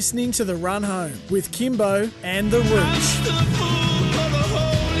 You're listening to The Run Home with Kimbo and the Rooch.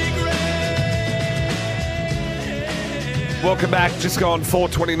 Welcome back. Just gone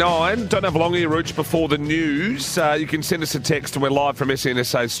 4:29. Don't have long here, Rooch, before the news. You can send us a text and we're live from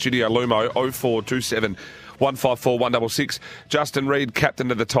SNSA's Studio Lumo, 0427 154 166. Justin Reed, captain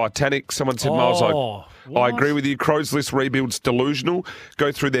of the Titanic. Someone said, Miles, I agree with you. Crows List rebuild's delusional.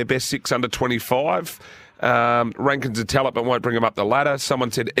 Go through their best 6 under 25. Rankins a talent but won't bring them up the ladder. Someone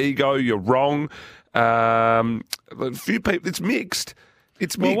said, ego, you're wrong. A few people, it's mixed.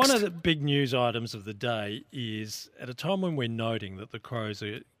 It's mixed. Well, one of the big news items of the day is, at a time when we're noting that the Crows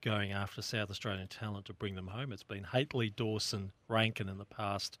are going after South Australian talent to bring them home, it's been Haitley, Dawson, Rankin in the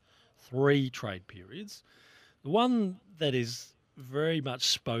past 3 trade periods. The one that is very much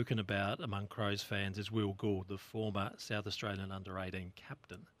spoken about among Crows fans is Will Gould, the former South Australian under-18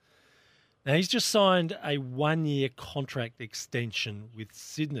 captain. Now, he's just signed a 1-year contract extension with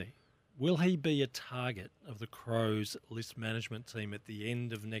Sydney. Will he be a target of the Crows list management team at the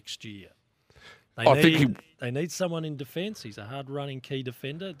end of next year? They need someone in defence. He's a hard-running key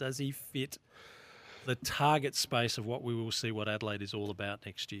defender. Does he fit the target space of what we will see what Adelaide is all about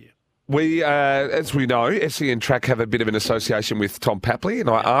next year? We, as we know, SEN Track have a bit of an association with Tom Papley, and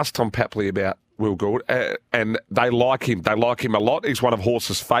I asked Tom Papley about Will Gould, and they like him. They like him a lot. He's one of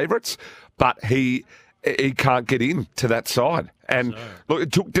Horse's favourites, but he can't get in to that side. And look,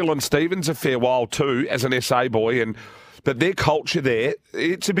 it took Dylan Stevens a fair while too as an SA boy, but their culture there,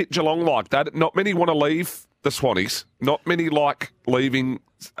 it's a bit Geelong-like that. Not many want to leave the Swannies. Not many like leaving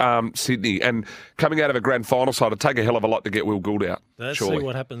Sydney, and coming out of a grand final side, it'd take a hell of a lot to get Will Gould out. Let's see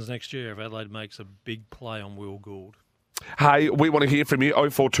what happens next year if Adelaide makes a big play on Will Gould. Hey, we want to hear from you,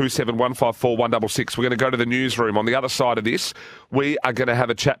 0427 154 166. We're going to go to the newsroom. On the other side of this, we are going to have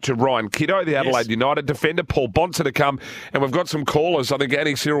a chat to Ryan Kiddo, the Adelaide United defender, Paul Bonser to come, and we've got some callers. I think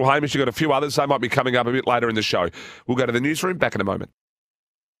Annie, Cyril Hamish, you've got a few others. They might be coming up a bit later in the show. We'll go to the newsroom, back in a moment.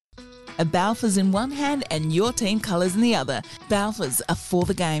 A Balfours in one hand and your team colours in the other. Balfours are for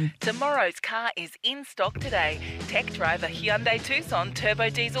the game. Tomorrow's car is in stock today. Tech Drive a Hyundai Tucson Turbo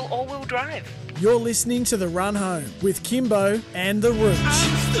Diesel all-wheel drive. You're listening to The Run Home with Kimbo and the Rooch.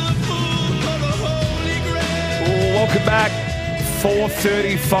 Welcome back.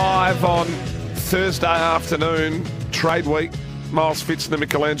 4:35 on Thursday afternoon, trade week. Miles Fitz and the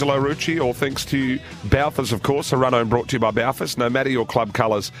Michelangelo Rucci, all thanks to Balfours, of course. A run home brought to you by Balfours. No matter your club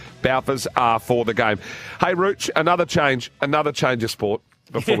colours, Balfours are for the game. Hey, Ruch, another change of sport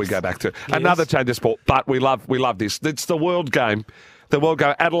before we go back to another change of sport. But we love this. It's the World Game. The World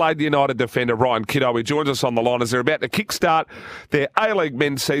Game. Adelaide United defender Ryan Kiddo, he joins us on the line as they're about to kickstart their A-League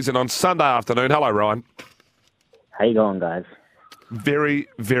men's season on Sunday afternoon. Hello, Ryan. How you going, guys? Very,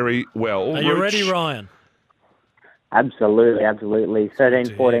 very well. Are you ready, Ryan? Absolutely.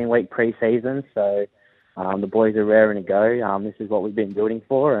 13, 14-week pre-season, so the boys are raring to go. This is what we've been building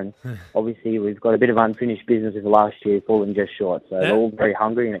for, and obviously we've got a bit of unfinished business with last year, falling just short. So we're all very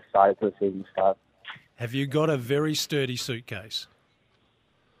hungry and excited for the season to start. Have you got a very sturdy suitcase?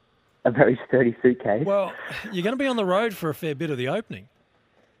 A very sturdy suitcase? Well, you're going to be on the road for a fair bit of the opening.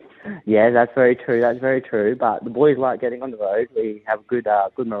 Yeah, that's very true. But the boys like getting on the road. We have good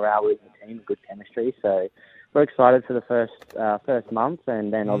morale with the team, good chemistry, so we're excited for the first month,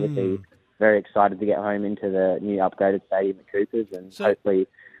 and then obviously very excited to get home into the new upgraded stadium at Coopers and hopefully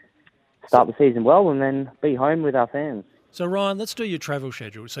start the season well and then be home with our fans. So, Ryan, let's do your travel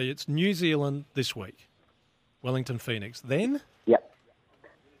schedule. So it's New Zealand this week, Wellington, Phoenix. Then? Yep.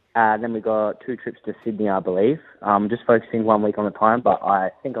 Then we got 2 trips to Sydney, I believe. Just focusing 1 week on the time, but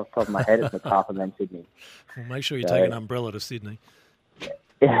I think off the top of my head it's MacArthur and then Sydney. Well, make sure you take an umbrella to Sydney.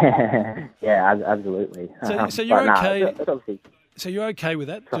 Yeah, absolutely. So you're okay. So you're okay with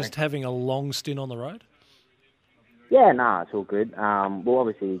that? Sorry. Just having a long stint on the road? Yeah, it's all good. We'll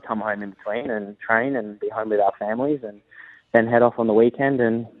obviously come home in between and train and be home with our families, and then head off on the weekend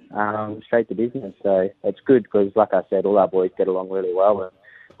and straight to business. So it's good because, like I said, all our boys get along really well, and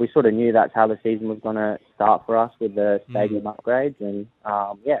we sort of knew that's how the season was going to start for us with the stadium upgrades, and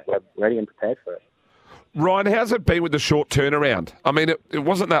we're ready and prepared for it. Ryan, how's it been with the short turnaround? I mean, it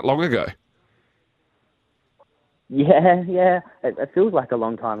wasn't that long ago. Yeah. It feels like a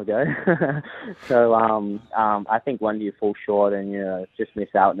long time ago. So I think when you fall short and just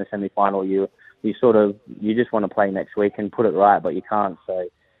miss out in the semi-final, you just want to play next week and put it right, but you can't. So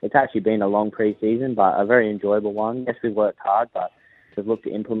it's actually been a long pre-season, but a very enjoyable one. Yes, we've worked hard, but we've looked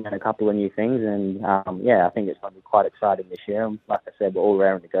to implement a couple of new things, and I think it's going to be quite exciting this year. And like I said, we're all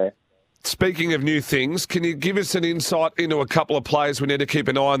raring to go. Speaking of new things, can you give us an insight into a couple of players we need to keep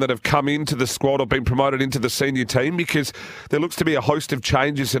an eye on that have come into the squad or been promoted into the senior team? Because there looks to be a host of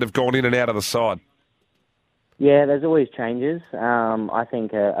changes that have gone in and out of the side. Yeah, there's always changes. I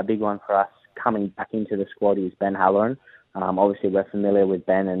think a big one for us coming back into the squad is Ben Halloran. Obviously, we're familiar with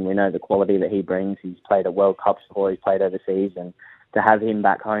Ben and we know the quality that he brings. He's played a World Cup before, he's played overseas, and to have him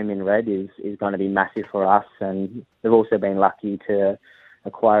back home in red is going to be massive for us. And we've also been lucky to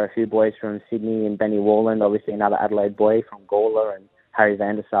acquire a few boys from Sydney and Benny Warland, obviously another Adelaide boy from Gawler, and Harry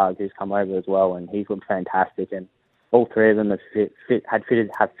van der Sarg, who's come over as well, and he's looked fantastic. And all three of them have fitted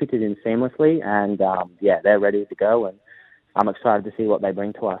in seamlessly, and they're ready to go. And I'm excited to see what they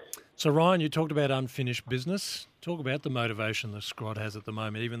bring to us. So Ryan, you talked about unfinished business. Talk about the motivation the squad has at the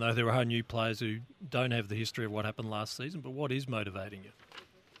moment, even though there are new players who don't have the history of what happened last season. But what is motivating you?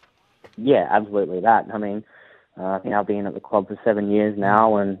 Yeah, absolutely that. I mean, I think I've been at the club for 7 years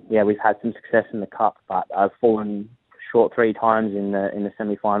now, and we've had some success in the cup, but I've fallen short 3 times in the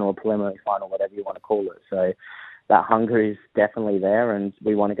semi-final or preliminary final, whatever you want to call it. So that hunger is definitely there, and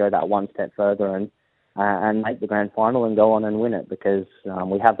we want to go that one step further and make the grand final and go on and win it, because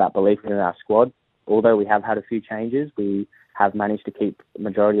we have that belief in our squad. Although we have had a few changes, we have managed to keep the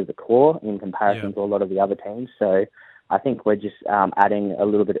majority of the core in comparison to a lot of the other teams. So I think we're just adding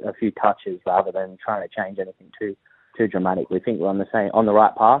a few touches rather than trying to change anything too dramatic. We think we're on the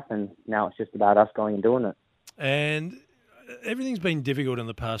right path, and now it's just about us going and doing it. And everything's been difficult in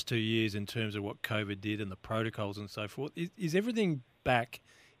the past 2 years in terms of what COVID did and the protocols and so forth. Is everything back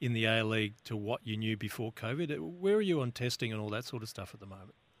in the A-League to what you knew before COVID? Where are you on testing and all that sort of stuff at the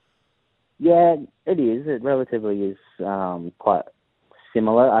moment? Yeah, it is. It relatively is quite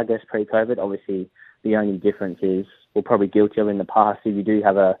similar, I guess, pre-COVID. Obviously, the only difference is we'll probably guilt you in the past. If you do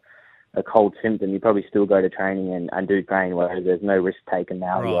have a cold symptom, you probably still go to training and do train, whereas there's no risk taken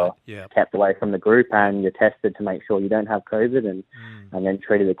now. You're kept away from the group and you're tested to make sure you don't have COVID and then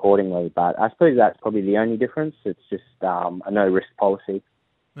treated accordingly. But I suppose that's probably the only difference. It's just a no-risk policy.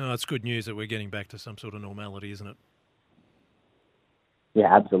 No, it's good news that we're getting back to some sort of normality, isn't it?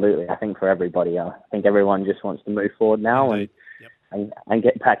 Yeah, absolutely. I think for everybody, I think everyone just wants to move forward now and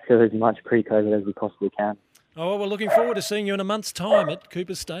get back to as much pre-COVID as we possibly can. Oh, well, we're looking forward to seeing you in a month's time at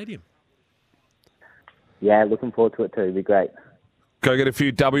Cooper Stadium. Yeah, looking forward to it too. It'd be great. Go get a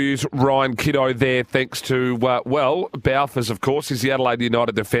few W's. Ryan Kiddo there, thanks to, Balfours, of course. He's the Adelaide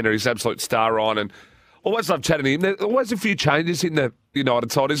United defender. He's an absolute star, Ryan, and always love chatting to him. There's always a few changes in the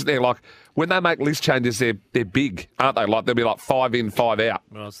United side, isn't there? Like, when they make list changes, they're big, aren't they? Like, there'll be like 5 in, 5 out.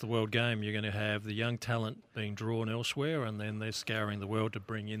 Well, it's the world game. You're going to have the young talent being drawn elsewhere, and then they're scouring the world to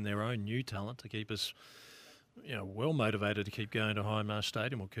bring in their own new talent to keep us, well motivated to keep going to Highmarsh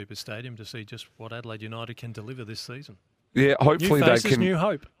Stadium or Cooper Stadium to see just what Adelaide United can deliver this season. Yeah, hopefully new faces, they can. New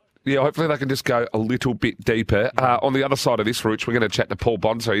hope. Yeah, hopefully they can just go a little bit deeper. On the other side of this, Rooch, we're going to chat to Paul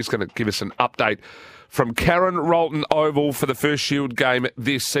Bonzo. He's going to give us an update from Karen Rolton Oval for the first Shield game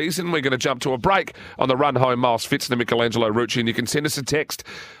this season. We're going to jump to a break on the run home. Miles Fitz and Michelangelo Rucci, and you can send us a text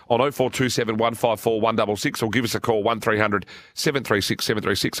on 0427 154 166 or give us a call 1300 736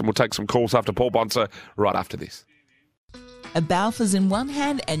 736, and we'll take some calls after Paul Bonzo right after this. A Balfours in one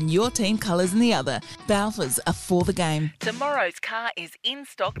hand and your team colours in the other. Balfours are for the game. Tomorrow's car is in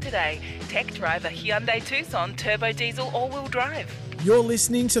stock today. Tech Driver Hyundai Tucson Turbo Diesel All-Wheel Drive. You're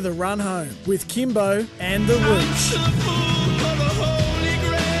listening to The Run Home with Kimbo and The Rooch.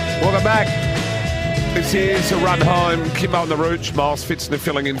 Welcome back. This is A Run Home. Kimbo and The Rooch. Miles Fitzner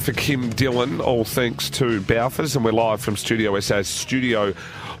filling in for Kim Dillon, all thanks to Balfours, and we're live from Studio SA's Studio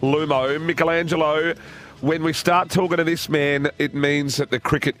Lumo. Michelangelo, when we start talking to this man, it means that the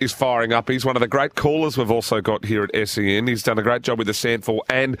cricket is firing up. He's one of the great callers we've also got here at SEN. He's done a great job with the Sandford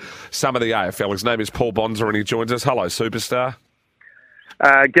and some of the AFL. His name is Paul Bonzo, and he joins us. Hello, superstar.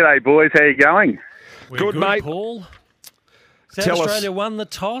 G'day, boys. How you going? We're good, mate. Paul. South Australia won the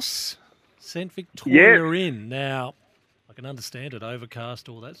toss. Sent Victoria in. Now, I can understand it, overcast,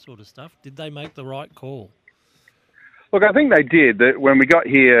 all that sort of stuff. Did they make the right call? Look, I think they did. When we got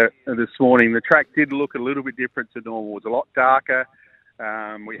here this morning, the track did look a little bit different to normal. It was a lot darker.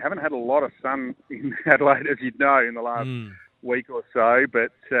 We haven't had a lot of sun in Adelaide, as you'd know, in the last week or so.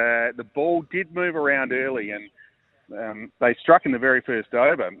 But the ball did move around early. And they struck in the very first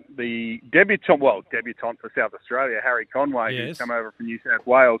over. The debutant for South Australia, Harry Conway, who's come over from New South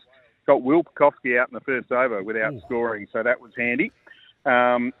Wales, got Will Pekowski out in the first over without scoring, so that was handy.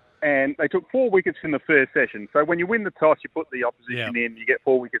 And they took 4 wickets in the first session. So when you win the toss, you put the opposition in, you get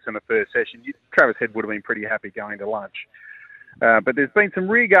 4 wickets in the first session. Travis Head would have been pretty happy going to lunch. But there's been some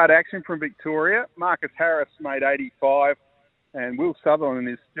rearguard action from Victoria. Marcus Harris made 85, and Will Sutherland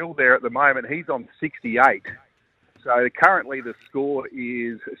is still there at the moment. He's on 68. So currently the score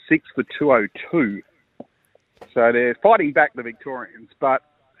is 6 for 202. So they're fighting back the Victorians, but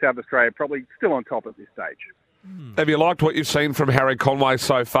South Australia probably still on top at this stage. Have you liked what you've seen from Harry Conway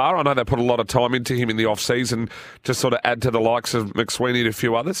so far? I know they put a lot of time into him in the off-season to sort of add to the likes of McSweeney and a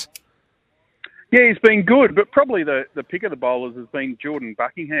few others. Yeah, he's been good, but probably the pick of the bowlers has been Jordan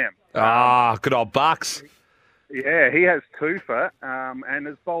Buckingham. Good old Bucks. Yeah, he has 2 for and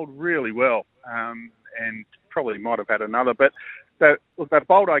has bowled really well, and probably might have had another. But they've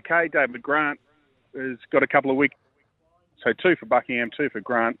bowled okay. David Grant has got a couple of wickets. So 2 for Buckingham, 2 for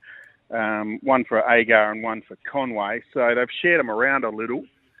Grant, 1 for Agar and 1 for Conway. So they've shared them around a little.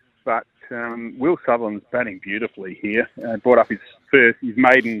 But Will Sutherland's batting beautifully here. Brought up his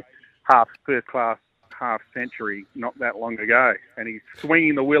maiden first-class half-century not that long ago. And he's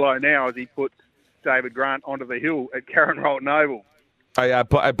swinging the willow now as he puts David Grant onto the hill at Karen Rolton Oval. Hey,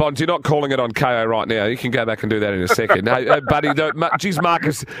 Bonds, you're not calling it on KO right now. You can go back and do that in a second. Hey, buddy,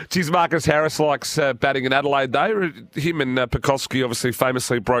 Marcus Harris likes batting in Adelaide, though. Him and Pekowski obviously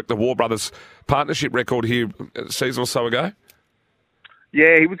famously broke the War Brothers partnership record here a season or so ago.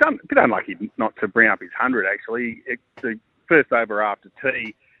 Yeah, he was a bit unlucky not to bring up his 100, actually. The first over after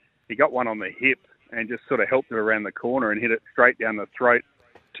tea, he got one on the hip and just sort of helped it around the corner and hit it straight down the throat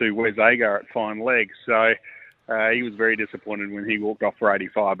to Wes Agar at fine leg. So he was very disappointed when he walked off for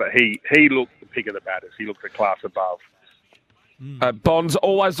 85, but he looked the pick of the batters. He looked a class above. Bonds,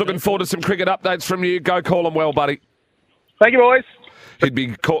 always looking forward to some cricket updates from you. Go call them well, buddy. Thank you, boys. He'd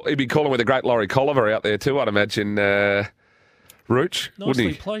be calling with the great Laurie Colliver out there too, I'd imagine, Rooch, wouldn't he?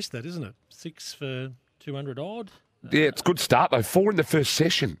 Nicely placed that, isn't it? 6 for 200 odd. Yeah, it's a good start, though. 4 in the first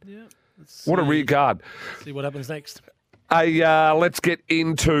session. Yeah. What a rear guard. See what happens next. Hey, let's get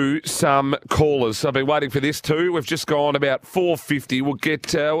into some callers. I've been waiting for this too. We've just gone about 4:50. We'll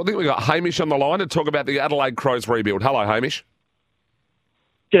get, I think we've got Hamish on the line to talk about the Adelaide Crows rebuild. Hello, Hamish.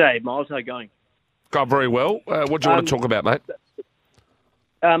 G'day, Miles. How are you going? Going very well. What do you want to talk about, mate?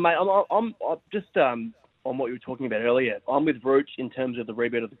 Mate, I'm just on what you were talking about earlier. I'm with Rooch in terms of the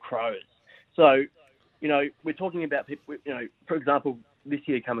rebuild of the Crows. So, we're talking about people, for example, this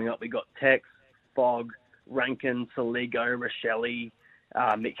year coming up, we got Tex, Fogg, Rankin, Saligo, Rochelle,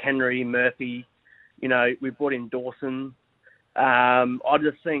 McHenry, Murphy. We brought in Dawson. I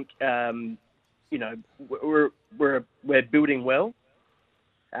just think, we're building well,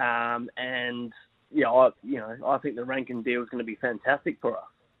 and I think the Rankin deal is going to be fantastic for us.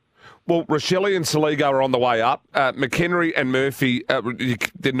 Well, Rochelle and Saligo are on the way up. McHenry and Murphy,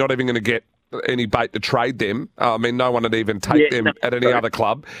 they're not even going to get any bait to trade them. I mean, no one would even take them at any other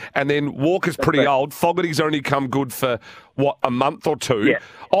club. And then Walker's pretty old. Fogarty's only come good for, a month or two. Yeah.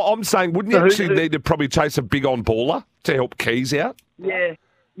 I'm saying, wouldn't you actually need to probably chase a big on baller to help Keys out? No,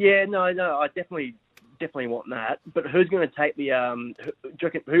 I definitely want that. But who's going to take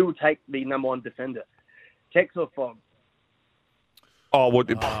who will take the number one defender? Tex or Fogg?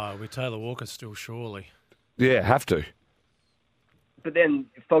 With Taylor Walker still, surely. Yeah, have to. But then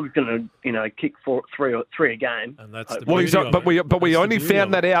Fogg's going to, kick three a game. And that's the but we only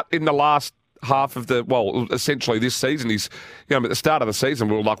found that out in the last half of essentially this season. He's, at the start of the season,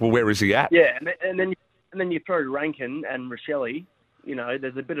 we were like, well, where is he at? Yeah, and then you throw Rankin and Rochelle.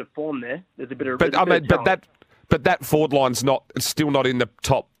 There's a bit of form there. There's a bit of. But that forward line's still not in the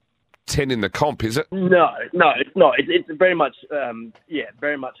top 10 in the comp, is it? No, it's not. It's very much,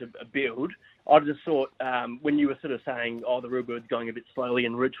 very much a build. I just thought when you were sort of saying, the rebuild's going a bit slowly,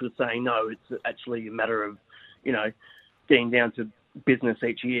 and Rich was saying, no, it's actually a matter of, getting down to business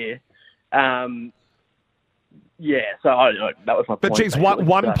each year. So that was my point. But geez,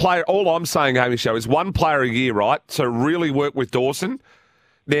 one player, all I'm saying, Hamish, is one player a year, right? So really work with Dawson.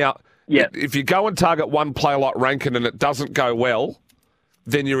 Now, if you go and target one player like Rankin and it doesn't go well,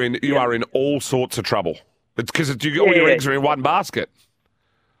 then you are in all sorts of trouble. It's because all your eggs are in one basket.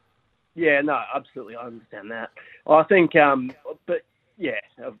 Yeah, no, absolutely. I understand that. I think, can't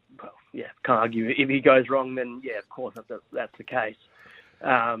argue. If he goes wrong, then of course that's the case.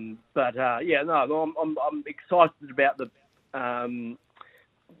 I'm excited about the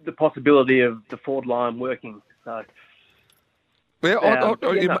possibility of the forward line working. So,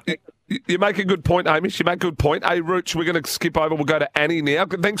 You make a good point, Hamish. You make a good point. Hey, Rooch, we're going to skip over. We'll go to Annie now.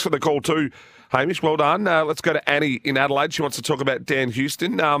 Thanks for the call too, Hamish. Well done. Let's go to Annie in Adelaide. She wants to talk about Dan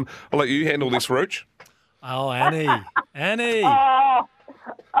Houston. I'll let you handle this, Rooch. Oh, Annie. Annie. Oh,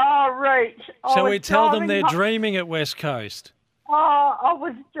 Rooch. Shall we tell them they're dreaming at West Coast? Oh, I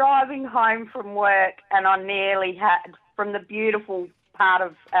was driving home from work and I nearly had, from the beautiful part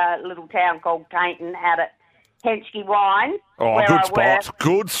of a little town called Tainton out at Henschke Wine. Oh, where good I spot. work.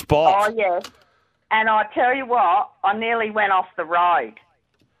 Good spot. Oh, yes. And I tell you what, I nearly went off the road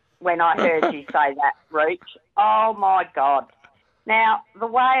when I heard you say that, Rooch. Oh, my God. Now, the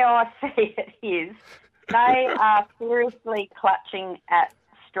way I see it is they are seriously clutching at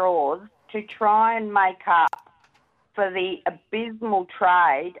straws to try and make up for the abysmal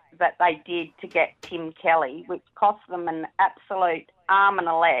trade that they did to get Tim Kelly, which cost them an absolute arm and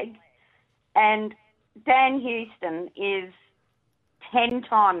a leg. And Dan Houston is 10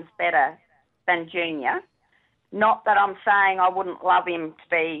 times better than Junior. Not that I'm saying I wouldn't love him to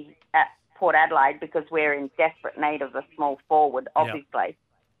be at Port Adelaide because we're in desperate need of a small forward, obviously. Yep.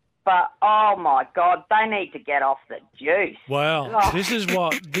 But, oh, my God, they need to get off the juice. Well, Oh. this is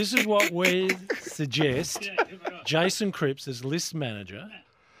what we suggest Jason Cripps, as list manager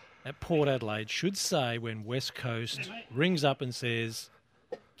at Port Adelaide, should say when West Coast rings up and says,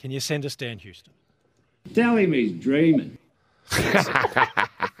 can you send us Dan Houston? Tell him he's dreaming. Hey,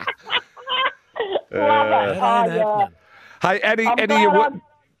 Annie,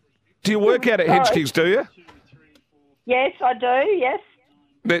 do you work out at Henschke's, do you? Yes, I do, yes.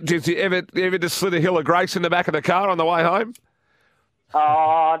 Did you ever just slid a hill of grace in the back of the car on the way home?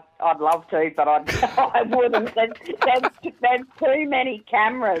 Oh, I'd love to, but I wouldn't. There's too many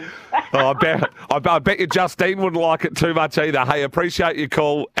cameras. Oh, I bet you Justine wouldn't like it too much either. Hey, appreciate your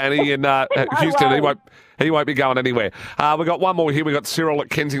call, Annie, in Houston. He won't be going anywhere. We've got one more here. We've got Cyril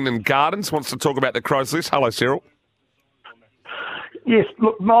at Kensington Gardens. Wants to talk about the Crows list. Hello, Cyril. Yes,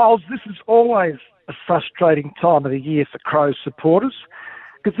 look, Miles, this is always a frustrating time of the year for Crows supporters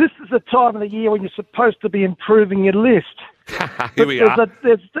because this is the time of the year when you're supposed to be improving your list. Here we are.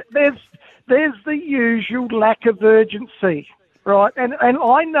 There's the usual lack of urgency, right? And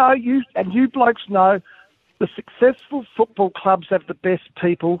I know you blokes know the successful football clubs have the best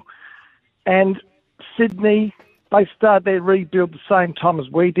people, and Sydney, they started their rebuild the same time as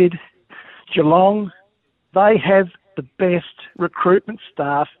we did. Geelong, they have the best recruitment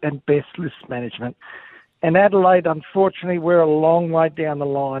staff and best list management. And Adelaide, unfortunately, we're a long way down the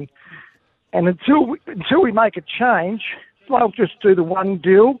line. And until we make a change, they'll just do the one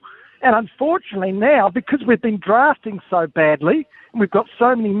deal. And unfortunately now, because we've been drafting so badly and we've got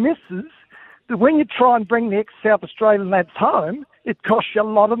so many misses, that when you try and bring the ex-South Australian lads home, it costs you a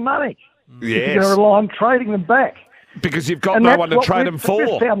lot of money. Yes. You're going to rely on trading them back. Because you've got no one to trade them for.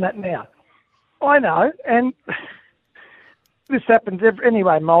 We've found that now. I know, and this happens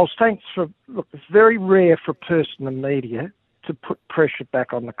anyway, Miles. Thanks for... Look, it's very rare for a person in the media to put pressure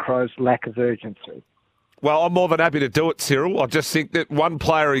back on the Crows' lack of urgency. Well, I'm more than happy to do it, Cyril. I just think that one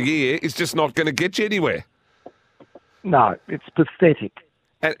player a year is just not going to get you anywhere. No, it's pathetic.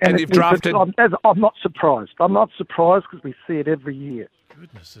 And you've drafted... I'm not surprised. I'm not surprised because we see it every year.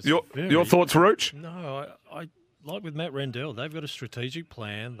 Goodness, your thoughts, Rooch? No, I like with Matt Rendell, they've got a strategic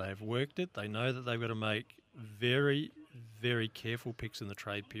plan. They've worked it. They know that they've got to make very, very careful picks in the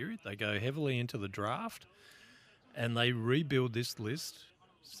trade period. They go heavily into the draft, and they rebuild this list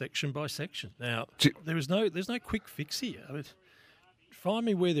section by section. Now, there's no quick fix here. I mean, find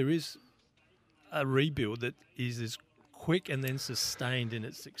me where there is a rebuild that is as quick and then sustained in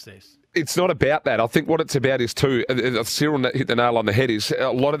its success. It's not about that. I think what it's about is too, Cyril hit the nail on the head, is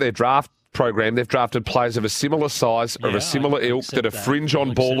a lot of their draft program, they've drafted players of a similar size, of a similar ilk, that are fringe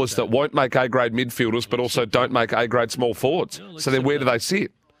on ballers that won't make A-grade midfielders, but also don't make A-grade small forwards. So then where do they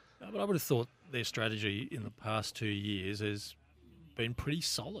sit? But I would have thought their strategy in the past 2 years has been pretty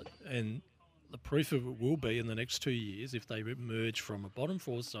solid, and the proof of it will be in the next 2 years if they emerge from a bottom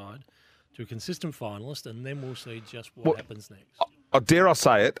four side to a consistent finalist, and then we'll see just what happens next. Dare I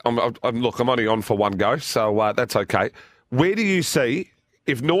say it? I'm only on for one go, so that's okay. Where do you see,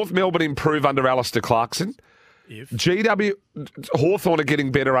 if North Melbourne improve under Alistair Clarkson, Hawthorn are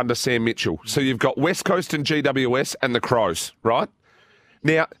getting better under Sam Mitchell, so you've got West Coast and GWS and the Crows, right?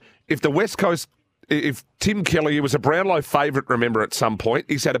 Now, if the West Coast... If Tim Kelly, who was a Brownlow favourite, remember, at some point,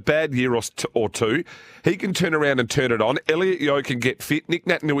 he's had a bad year or two, he can turn around and turn it on. Elliot Yeo can get fit. Nick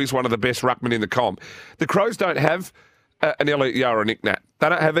Naitanui is one of the best ruckmen in the comp. The Crows don't have an Elliot Yeo or a Nick Nat. They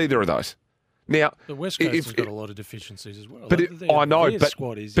don't have either of those. Now, the West Coast has got a lot of deficiencies as well. But I know, their but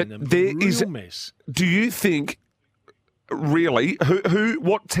squad is in a real mess. Do you think really,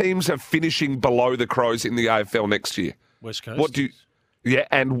 what teams are finishing below the Crows in the AFL next year? West Coast. What do you? Yeah,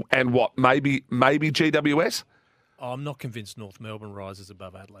 and what? Maybe GWS. I'm not convinced North Melbourne rises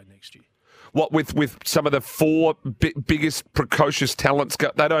above Adelaide next year. What with some of the four biggest precocious talents?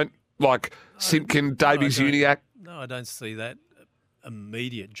 They don't like Simpkin, Davies, Uniac. No, I don't see that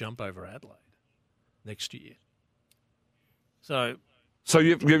immediate jump over Adelaide next year. So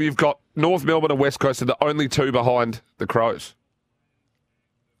you've got North Melbourne and West Coast are the only two behind the Crows.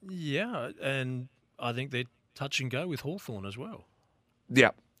 Yeah, and I think they're touch and go with Hawthorn as well.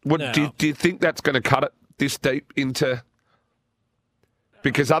 Yeah. Do you think that's going to cut it this deep into?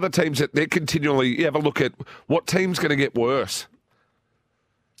 Because other teams, they're continually. You have a look at what team's going to get worse.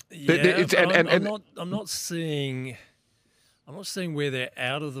 Yeah, I'm not seeing where they're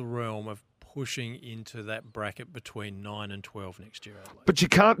out of the realm of pushing into that bracket between 9 and 12 next year, Adelaide. But you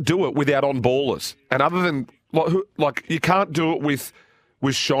can't do it without on-ballers. And other than, you can't do it with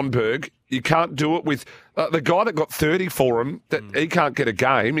Schonberg. You can't do it with the guy that got 30 for him, that he can't get a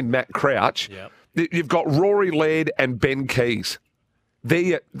game in Matt Crouch. Yep. You've got Rory Laird and Ben Keys.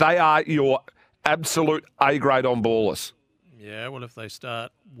 They are your absolute A-grade on-ballers. Yeah, well, if they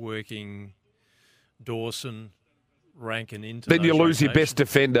start working Dawson, Rankin into then you those lose your best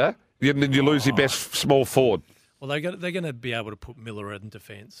defender. Then you lose your best small forward. Well, they're going to be able to put Miller in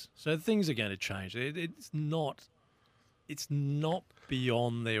defence, so things are going to change. It's not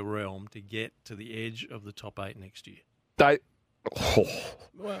beyond their realm to get to the edge of the top 8 next year. They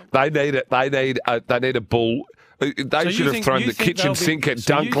need it. They need a bull. They should have thrown the kitchen sink at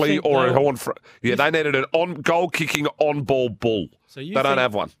Dunkley or at Horn. They needed an goal-kicking on-ball bull. So they don't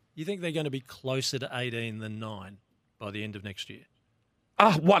have one. You think they're going to be closer to 18 than 9 by the end of next year?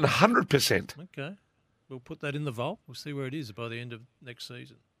 100%. Okay. We'll put that in the vault. We'll see where it is by the end of next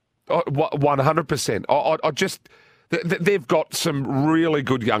season. 100%. They've got some really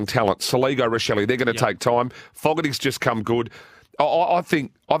good young talent. Saligo, Richelli, they're going to take time. Fogarty's just come good. I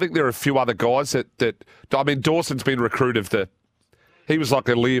think there are a few other guys that Dawson's been recruit of the. He was like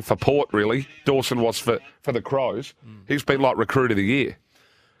a Lear for Port, really. Dawson was for the Crows. He's been like recruit of the year.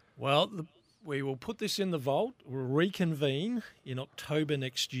 Well, we will put this in the vault. We'll reconvene in October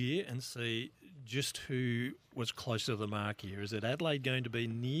next year and see just who was closer to the mark here. Is it Adelaide going to be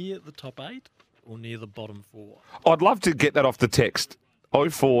near the top 8 or near the bottom 4? I'd love to get that off the text.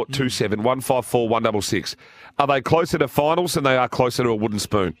 0427 154 166. Are they closer to finals than they are closer to a wooden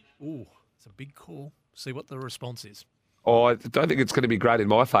spoon? Ooh, it's a big call. See what the response is. I don't think it's going to be great in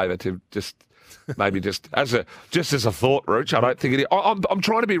my favour to just maybe just as a thought, Rooch. I don't think it is. I'm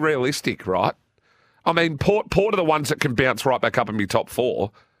trying to be realistic, right? I mean, Port are the ones that can bounce right back up and be top 4.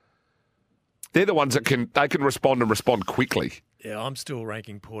 They're the ones that can respond and respond quickly. Yeah, I'm still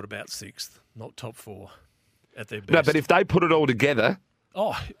ranking Port about 6th, not top 4 at their best. No, but if they put it all together.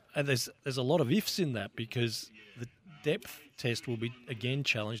 Oh, and there's a lot of ifs in that because the depth test will be again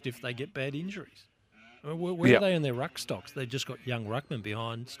challenged if they get bad injuries. I mean, where are they in their ruck stocks? They've just got young ruckmen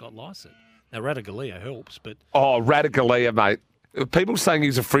behind Scott Lycett. Now, Ratugolea helps, but... Oh, Ratugolea, mate. People saying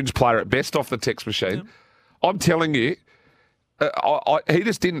he's a fringe player at best off the text machine. Yeah. I'm telling you, he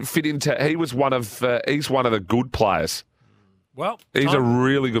just didn't fit into... He's one of the good players. Well, he's a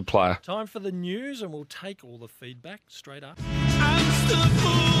really good player. Time for the news, and we'll take all the feedback straight up.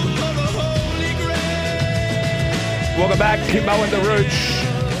 Welcome back, Kimbo and the Rooch.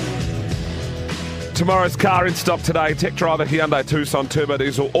 Tomorrow's car in stock today. Tech Driver Hyundai Tucson Turbo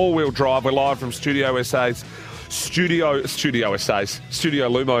Diesel all-wheel drive. We're live from Studio Lumo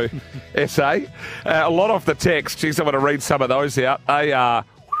SA. A lot off the text. Geez, I want to read some of those out. They are...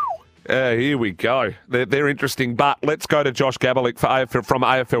 here we go. They're interesting, but let's go to Josh Gabalik from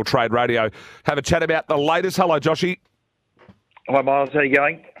AFL Trade Radio. Have a chat about the latest. Hello, Joshy. Hi, Miles. How are you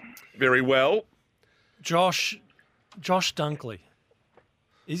going? Very well. Josh Dunkley.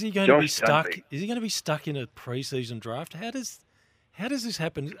 Is he going to be stuck? Is he going to be stuck in a pre-season draft? How does this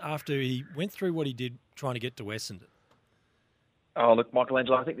happen after he went through what he did trying to get to Essendon? Oh, look,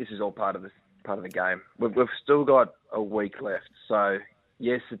 Michelangelo, I think this is all part of the game. We've still got a week left, so.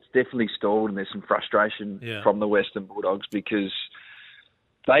 Yes, it's definitely stalled, and there's some frustration from the Western Bulldogs because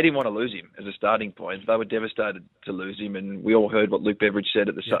they didn't want to lose him as a starting point. They were devastated to lose him, and we all heard what Luke Beveridge said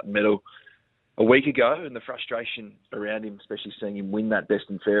at the Sutton Medal a week ago, and the frustration around him, especially seeing him win that best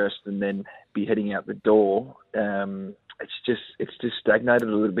and fairest and then be heading out the door. It's just stagnated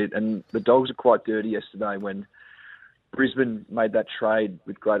a little bit, and the Dogs are quite dirty yesterday when Brisbane made that trade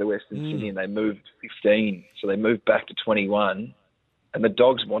with Greater Western Sydney, and they moved 15, so they moved back to 21. And the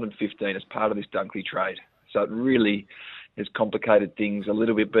Dogs wanted 15 as part of this Dunkley trade. So it really has complicated things a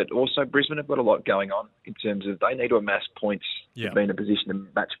little bit. But also Brisbane have got a lot going on in terms of they need to amass points to be in a position to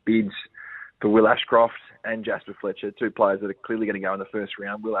match bids for Will Ashcroft and Jasper Fletcher, two players that are clearly going to go in the first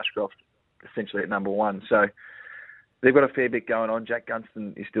round. Will Ashcroft essentially at number one. So they've got a fair bit going on. Jack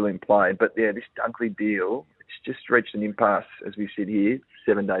Gunston is still in play. But, yeah, this Dunkley deal, it's just reached an impasse as we sit here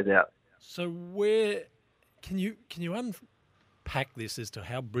 7 days out. So where can you unpack this as to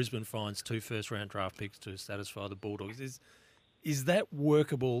how Brisbane finds 2 first-round draft picks to satisfy the Bulldogs? Is that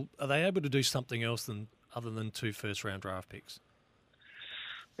workable? Are they able to do something else other than 2 first-round draft picks?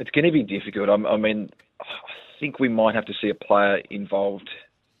 It's going to be difficult. I mean, I think we might have to see a player involved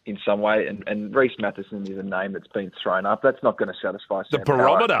in some way, and Reece Matheson is a name that's been thrown up. That's not going to satisfy the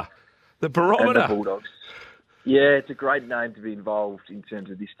barometer. The barometer. And the Bulldogs. Yeah, it's a great name to be involved in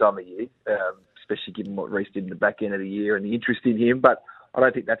terms of this time of year, especially given what Reece did in the back end of the year and the interest in him. But I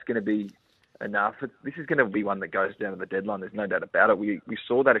don't think that's going to be enough. This is going to be one that goes down to the deadline. There's no doubt about it. We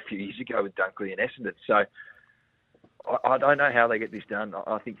saw that a few years ago with Dunkley and Essendon. So I don't know how they get this done.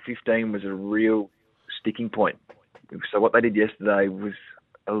 I think 15 was a real sticking point. So what they did yesterday was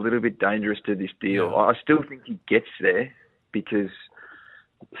a little bit dangerous to this deal. Yeah. I still think he gets there because,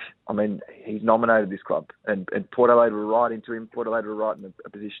 I mean, he's nominated this club and Port Adelaide were right into him. Port Adelaide were right in a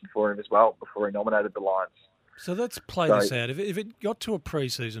position for him as well before he nominated the Lions. So let's play this out. If it got to a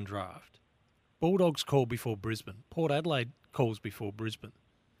pre-season draft, Bulldogs call before Brisbane, Port Adelaide calls before Brisbane,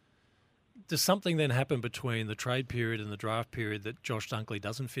 does something then happen between the trade period and the draft period that Josh Dunkley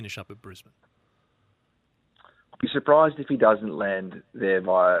doesn't finish up at Brisbane? I'd be surprised if he doesn't land there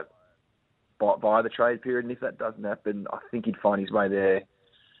via the trade period, and if that doesn't happen, I think he'd find his way there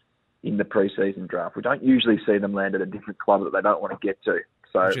in the pre-season draft. We don't usually see them land at a different club that they don't want to get to.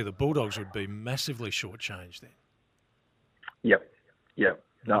 So actually, the Bulldogs would be massively shortchanged then. Yep.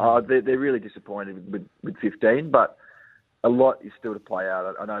 No, they're really disappointed with 15, but a lot is still to play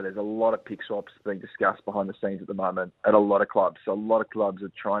out. I know there's a lot of pick swaps being discussed behind the scenes at the moment at a lot of clubs. So a lot of clubs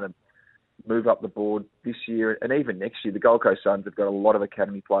are trying to move up the board this year and even next year. The Gold Coast Suns have got a lot of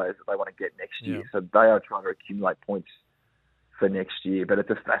academy players that they want to get next year. So they are trying to accumulate points for next year. But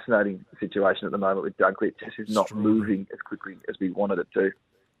it's a fascinating situation at the moment with Dunkley. It just is not moving as quickly as we wanted it to.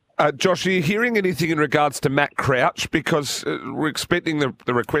 Josh, are you hearing anything in regards to Matt Crouch? Because we're expecting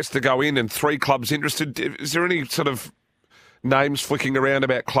the request to go in and 3 clubs interested. Is there any sort of names flicking around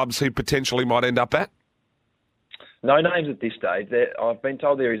about clubs he potentially might end up at? No names at this stage. I've been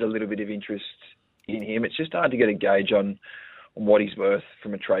told there is a little bit of interest in him. It's just hard to get a gauge on what he's worth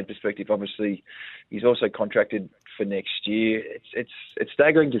from a trade perspective. Obviously, he's also contracted for next year. It's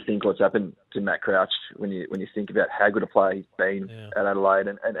staggering to think what's happened to Matt Crouch when you think about how good a player he's been at Adelaide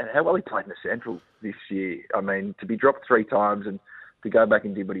and how well he played in the Central this year. I mean, to be dropped 3 times and to go back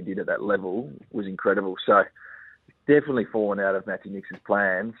and do what he did at that level was incredible. So definitely fallen out of Matthew Nix's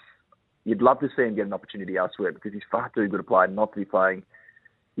plans. You'd love to see him get an opportunity elsewhere because he's far too good a player not to be playing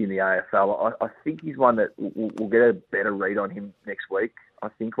in the AFL. I think he's one that we'll get a better read on him next week. I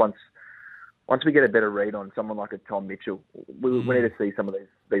think once we get a better read on someone like a Tom Mitchell, we need to see some of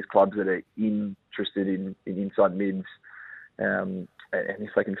these clubs that are interested in inside mids and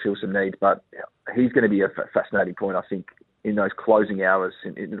if they can fill some needs. But he's going to be a fascinating point, I think, in those closing hours,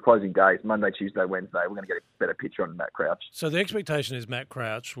 in the closing days, Monday, Tuesday, Wednesday. We're going to get a better picture on Matt Crouch. So the expectation is Matt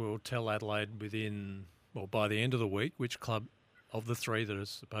Crouch will tell Adelaide by the end of the week, which club of the 3 that are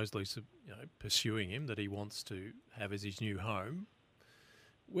supposedly pursuing him that he wants to have as his new home.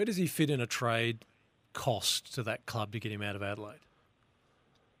 Where does he fit in a trade cost to that club to get him out of Adelaide?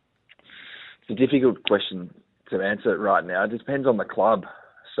 It's a difficult question to answer right now. It depends on the club.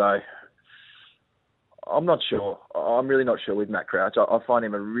 So I'm not sure. I'm really not sure with Matt Crouch. I find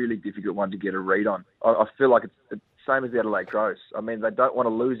him a really difficult one to get a read on. I feel like it's the same as the Adelaide Crows. I mean, they don't want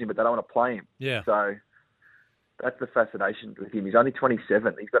to lose him, but they don't want to play him. Yeah. So that's the fascination with him. He's only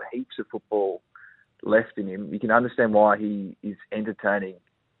 27. He's got heaps of football left in him. You can understand why he is entertaining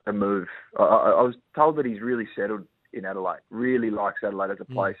a move. I was told that he's really settled in Adelaide, really likes Adelaide as a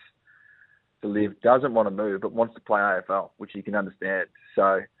place to live, doesn't want to move, but wants to play AFL, which you can understand.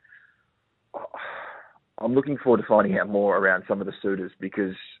 So I'm looking forward to finding out more around some of the suitors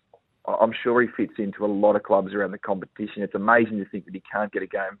because I'm sure he fits into a lot of clubs around the competition. It's amazing to think that he can't get a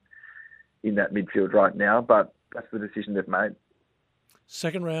game in that midfield right now, but that's the decision they've made.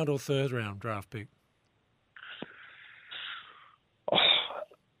 2nd round or 3rd round draft pick?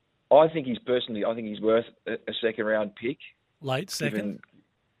 I think he's worth a 2nd round pick. Late 2nd?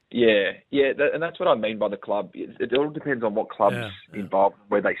 And that's what I mean by the club. It all depends on what club's involved,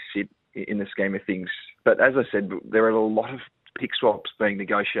 where they sit in the scheme of things. But as I said, there are a lot of pick swaps being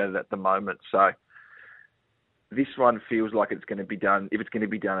negotiated at the moment. So this one feels like it's going to be done. If it's going to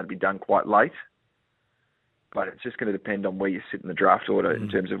be done, it'll be done quite late. But it's just going to depend on where you sit in the draft order in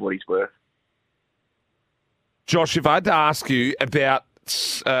terms of what he's worth. Josh, if I had to ask you about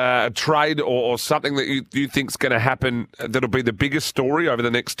a trade or something that you think's going to happen that'll be the biggest story over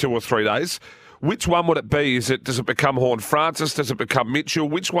the next 2 or 3 days, which one would it be? Does it become Horne-Francis? Does it become Mitchell?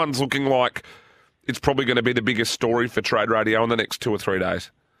 Which one's looking like it's probably going to be the biggest story for Trade Radio in the next 2 or 3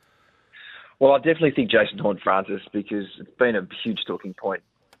 days? Well, I definitely think Jason Horne-Francis, because it's been a huge talking point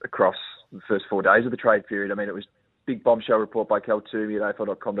across the first 4 days of the trade period. I mean, it was a big bombshell report by Cal Toomey at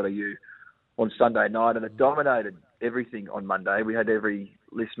afl.com.au on Sunday night, and it dominated everything on Monday. We had every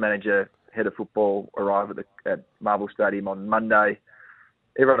list manager, head of football arrive at Marvel Stadium on Monday.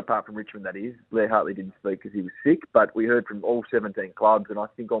 Everyone apart from Richmond, that is. Blair Hartley didn't speak because he was sick, but we heard from all 17 clubs, and I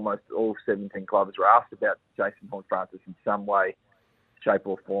think almost all 17 clubs were asked about Jason Horne-Francis in some way, shape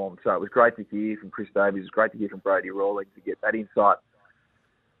or form. So it was great to hear from Chris Davies. It was great to hear from Brady Rawlings to get that insight.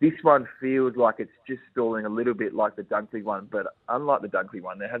 This one feels like it's just stalling a little bit like the Dunkley one, but unlike the Dunkley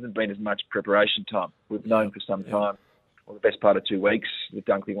one, there hasn't been as much preparation time. We've known for some time, or the best part of 2 weeks, that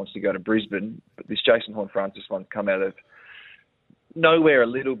Dunkley wants to go to Brisbane, but this Jason Horne-Francis one's come out of nowhere a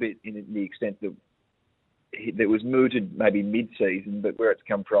little bit in the extent that it was mooted maybe mid-season, but where it's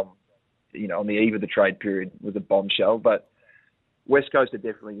come from, on the eve of the trade period was a bombshell. But West Coast are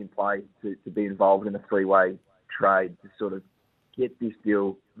definitely in play to be involved in a 3-way trade to sort of get this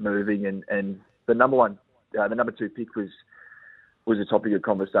deal moving. And the number 2 pick was a topic of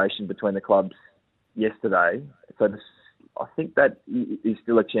conversation between the clubs yesterday. So I think that is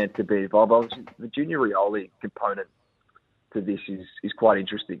still a chance to be involved. Obviously, the Junior Rioli component to this is quite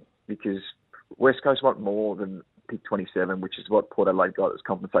interesting, because West Coast want more than pick 27, which is what Port Adelaide got as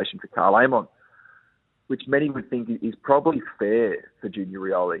compensation for Carl Amon, which many would think is probably fair for Junior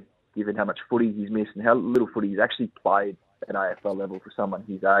Rioli, given how much footy he's missed and how little footy he's actually played at AFL level for someone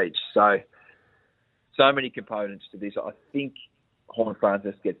his age. So many components to this. I think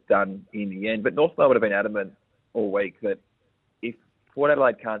Horne-Francis gets done in the end, but North Melbourne have been adamant all week that if Port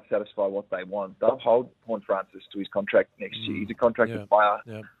Adelaide can't satisfy what they want, they'll hold Horne-Francis to his contract next year. He's a contracted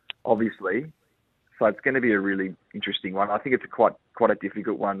player, obviously. So it's going to be a really interesting one. I think it's quite a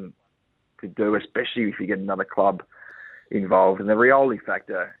difficult one to do, especially if you get another club involved. And the Rioli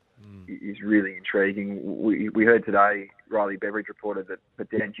factor is really intriguing. We heard today, Riley Beveridge reported that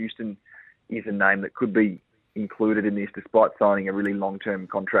Dan Houston is a name that could be included in this, despite signing a really long-term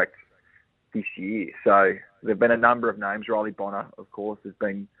contract this year. So there have been a number of names. Riley Bonner, of course, has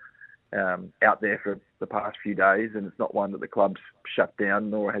been out there for the past few days, and it's not one that the club's shut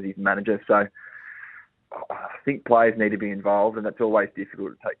down, nor has his manager. So I think players need to be involved, and that's always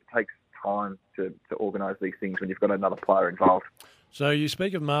difficult. It takes time to organise these things when you've got another player involved. So you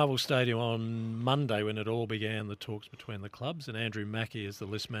speak of Marvel Stadium on Monday when it all began, the talks between the clubs, and Andrew Mackie, as the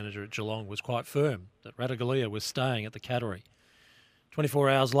list manager at Geelong, was quite firm that Ratugolea was staying at the Cattery. 24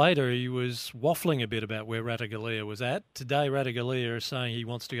 hours later, he was waffling a bit about where Ratugolea was at. Today, Ratugolea is saying he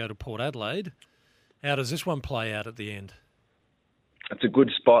wants to go to Port Adelaide. How does this one play out at the end? It's a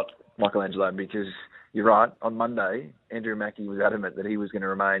good spot, Michelangelo, because you're right. On Monday, Andrew Mackie was adamant that he was going to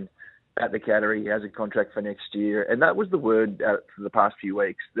remain at the Cattery. He has a contract for next year, and that was the word for the past few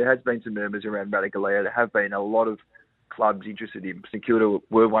weeks. There has been some murmurs around Ratugolea. There have been a lot of clubs interested in him. St Kilda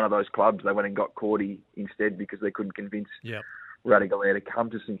were one of those clubs. They went and got Cordy instead because they couldn't convince Ratugolea to come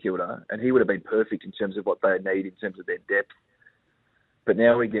to St Kilda, and he would have been perfect in terms of what they need in terms of their depth. But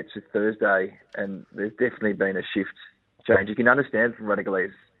now we get to Thursday, and there's definitely been a shift change. You can understand from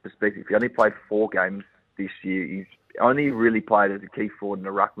Ratugolea's perspective. He only played 4 games this year. He's only really played as a key forward and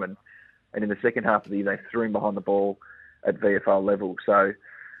a ruckman. And in the second half of the year, they threw him behind the ball at VFL level. So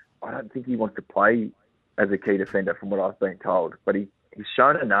I don't think he wants to play as a key defender from what I've been told. But he's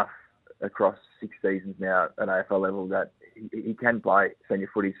shown enough across 6 seasons now at AFL level that he can play senior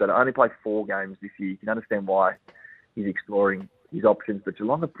footy. So to only play 4 games this year, you can understand why he's exploring his options. But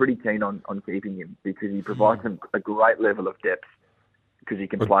Geelong are pretty keen on keeping him because he provides them a great level of depth because he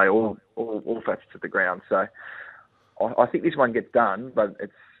can play all facets of the ground. So I think this one gets done, but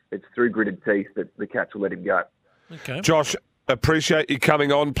it's through gritted teeth that the Cats will let him go. Okay. Josh, appreciate you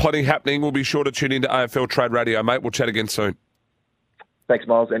coming on. Plenty happening. We'll be sure to tune into AFL Trade Radio, mate. We'll chat again soon. Thanks,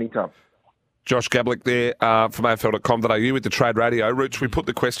 Miles. Anytime. Josh Gablik there from AFL.com.au with the Trade Radio. Rich, we put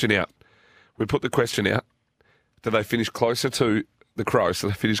the question out. Do they finish closer to the Crows? Do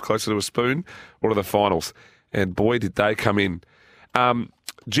they finish closer to a spoon or to the finals? And boy, did they come in.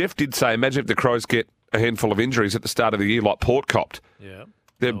 Jeff did say, imagine if the Crows get a handful of injuries at the start of the year like Port copped. Yeah.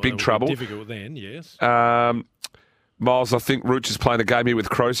 They're big trouble. Difficult then, yes. Miles, I think Rooch is playing a game here with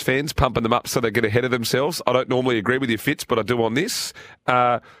Crows fans, pumping them up so they get ahead of themselves. I don't normally agree with your Fitz, but I do on this.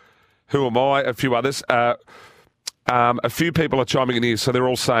 Who am I? A few others. A few people are chiming in here, so they're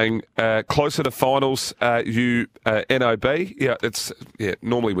all saying closer to finals, NOB. Yeah, it's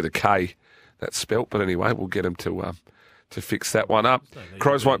normally with a K, that's spelt. But anyway, we'll get them to fix that one up.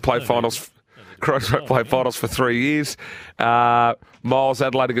 Crows won't play finals. Crows won't play finals for 3 years. Miles,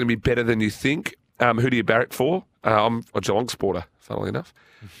 Adelaide are going to be better than you think. Who do you barrack for? I'm a Geelong supporter, funnily enough.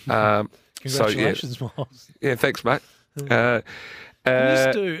 Congratulations, Miles. Yeah, thanks, mate.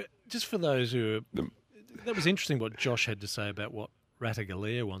 Just for those who are... That was interesting what Josh had to say about what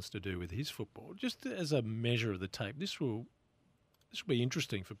Ratugolea wants to do with his football. Just as a measure of the tape, this will be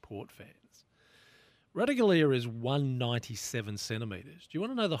interesting for Port fans. Ratugolea is 197 centimetres. Do you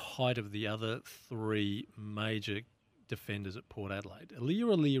want to know the height of the other three major defenders at Port Adelaide?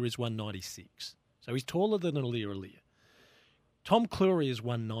 Aliir is 196. So he's taller than Aliir. Tom Cleary is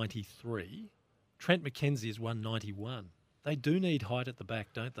 193. Trent McKenzie is 191. They do need height at the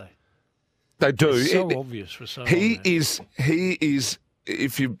back, don't they? They do. It's so obvious for so long. He is.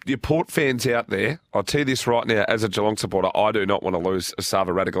 If you're Port fans out there, I'll tell you this right now, as a Geelong supporter, I do not want to lose Asava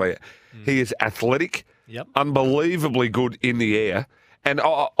Ratugolea. He is athletic, unbelievably good in the air, and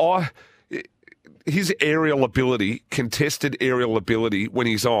his aerial ability, contested aerial ability when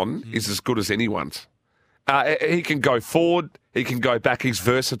he's on, is as good as anyone's. He can go forward, he can go back, he's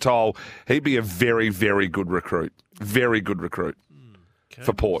versatile. He'd be a very, very good recruit. Very good recruit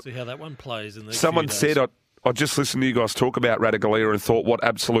for Port. See how that one plays in the Someone said, I just listened to you guys talk about Ratugolea and thought, what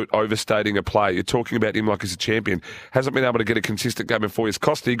absolute overstating a player. You're talking about him like he's a champion. Hasn't been able to get a consistent game in 4 years.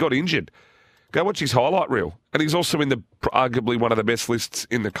 Costa, he got injured. Go watch his highlight reel. And he's also in the arguably one of the best lists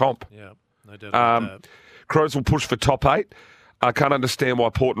in the comp. Yeah, no doubt about that. Crows will push for top 8. I can't understand why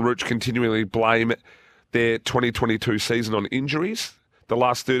Port and Rooch continually blame their 2022 season on injuries. The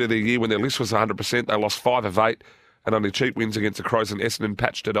last third of the year when their list was 100%, they lost 5 of 8 and only cheap wins against the Crows and Essendon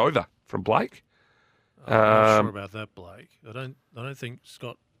patched it over from Blake. I'm not sure about that, Blake. I don't think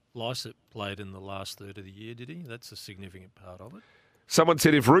Scott Lysett played in the last third of the year, did he? That's a significant part of it. Someone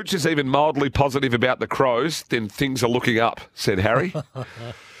said if Rooch is even mildly positive about the Crows, then things are looking up, said Harry.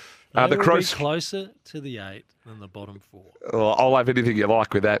 The Crows be closer to the 8 than the bottom 4. Well, I'll have anything you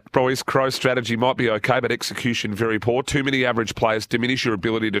like with that. Boys, Crows strategy might be okay, but execution very poor. Too many average players diminish your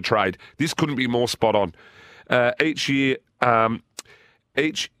ability to trade. This couldn't be more spot on. Each year,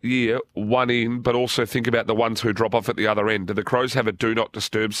 one in, but also think about the ones who drop off at the other end. Do the Crows have a do not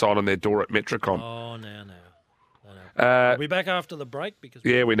disturb sign on their door at Metricon? Oh, no. We'll be back after the break because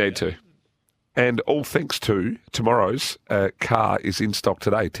we need to. And all thanks to tomorrow's car is in stock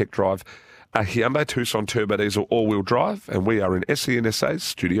today. Tech Drive, a Hyundai Tucson Turbo Diesel all-wheel drive, and we are in SENSA's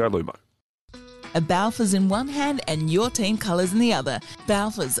Studio Lumo. A Balfour's in one hand and your team colours in the other.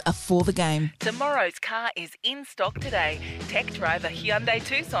 Balfour's are for the game. Tomorrow's car is in stock today. Tech Drive, a Hyundai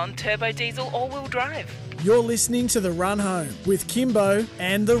Tucson Turbo Diesel all-wheel drive. You're listening to The Run Home with Kimbo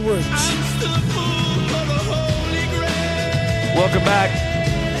and The Rooch. Welcome back.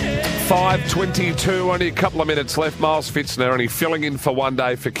 5:22, only a couple of minutes left. Miles Fitzner only filling in for one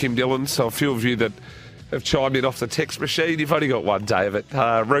day for Kim Dillon. So a few of you that have chimed in off the text machine, you've only got one day of it.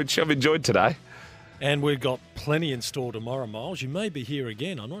 Rooch, I've enjoyed today. And we've got plenty in store tomorrow, Miles. You may be here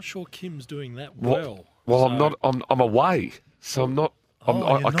again. I'm not sure Kim's doing that well. Well, I'm not. I'm away, so I'm not.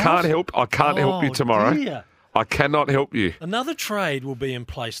 I can't help. I can't help you tomorrow. Dear. I cannot help you. Another trade will be in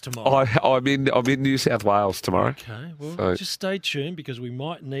place tomorrow. I'm in New South Wales tomorrow. Okay, well, just stay tuned because we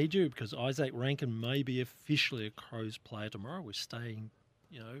might need you because Isaac Rankin may be officially a Crows player tomorrow. We're staying,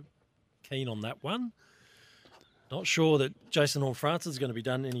 keen on that one. Not sure that Jason Horne-Francis is going to be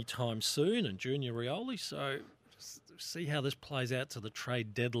done anytime soon and Junior Rioli, so just see how this plays out to the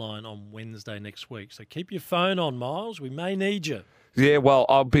trade deadline on Wednesday next week. So keep your phone on, Miles. We may need you. Yeah, well,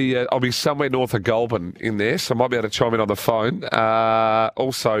 I'll be somewhere north of Goulburn in there, so I might be able to chime in on the phone.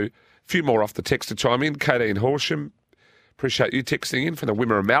 Also, a few more off the text to chime in. Katie and Horsham, appreciate you texting in from the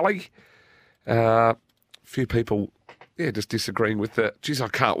Wimmera Mallee. A few people, just disagreeing with the... Geez, I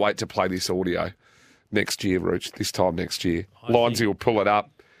can't wait to play this audio next year, Rooch, this time next year. Lindsay will pull it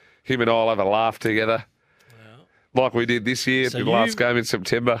up. Him and I will have a laugh together, like we did this year, the last game in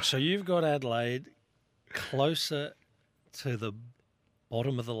September. So you've got Adelaide closer to the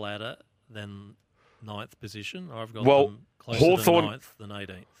bottom of the ladder than 9th position. I've got them closer to 9th than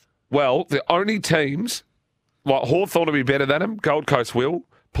 18th. Well, the only teams, like Hawthorn will be better than them, Gold Coast will,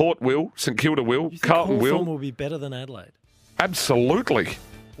 Port will, St Kilda will, Carlton Hawthorn will be better than Adelaide? Absolutely.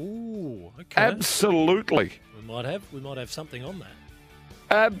 Ooh, okay. Absolutely. We might have something on that.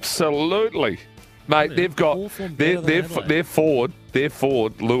 Absolutely. Mate, they've got their forward,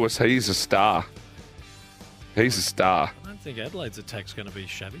 Lewis, he's a star. He's a star. I don't think Adelaide's attack's going to be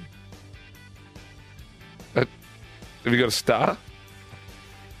shabby. Have you got a star?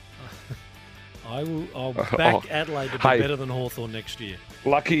 I'll back Adelaide to be better than Hawthorn next year.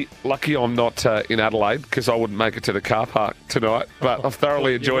 Lucky I'm not in Adelaide because I wouldn't make it to the car park tonight. But I've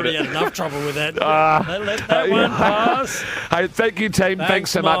thoroughly enjoyed it. You've already had enough trouble with that. Let that one pass. Hey, thank you, team.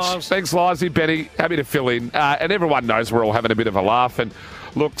 Thanks so much. Thanks, Lizzie, Benny. Happy to fill in. And everyone knows we're all having a bit of a laugh. And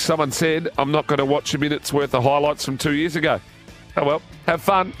look, someone said I'm not going to watch a minute's worth of highlights from 2 years ago. Oh well, have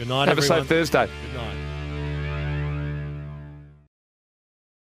fun. Good night, have everyone. a safe Thursday. Good night.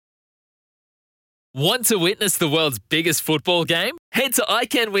 Want to witness the world's biggest football game? Head to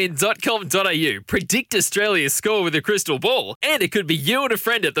iCanWin.com.au, predict Australia's score with a crystal ball, and it could be you and a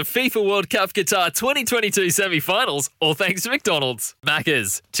friend at the FIFA World Cup Qatar 2022 semi-finals, all thanks to McDonald's.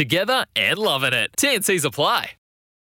 Maccas, together and loving it. TNCs apply.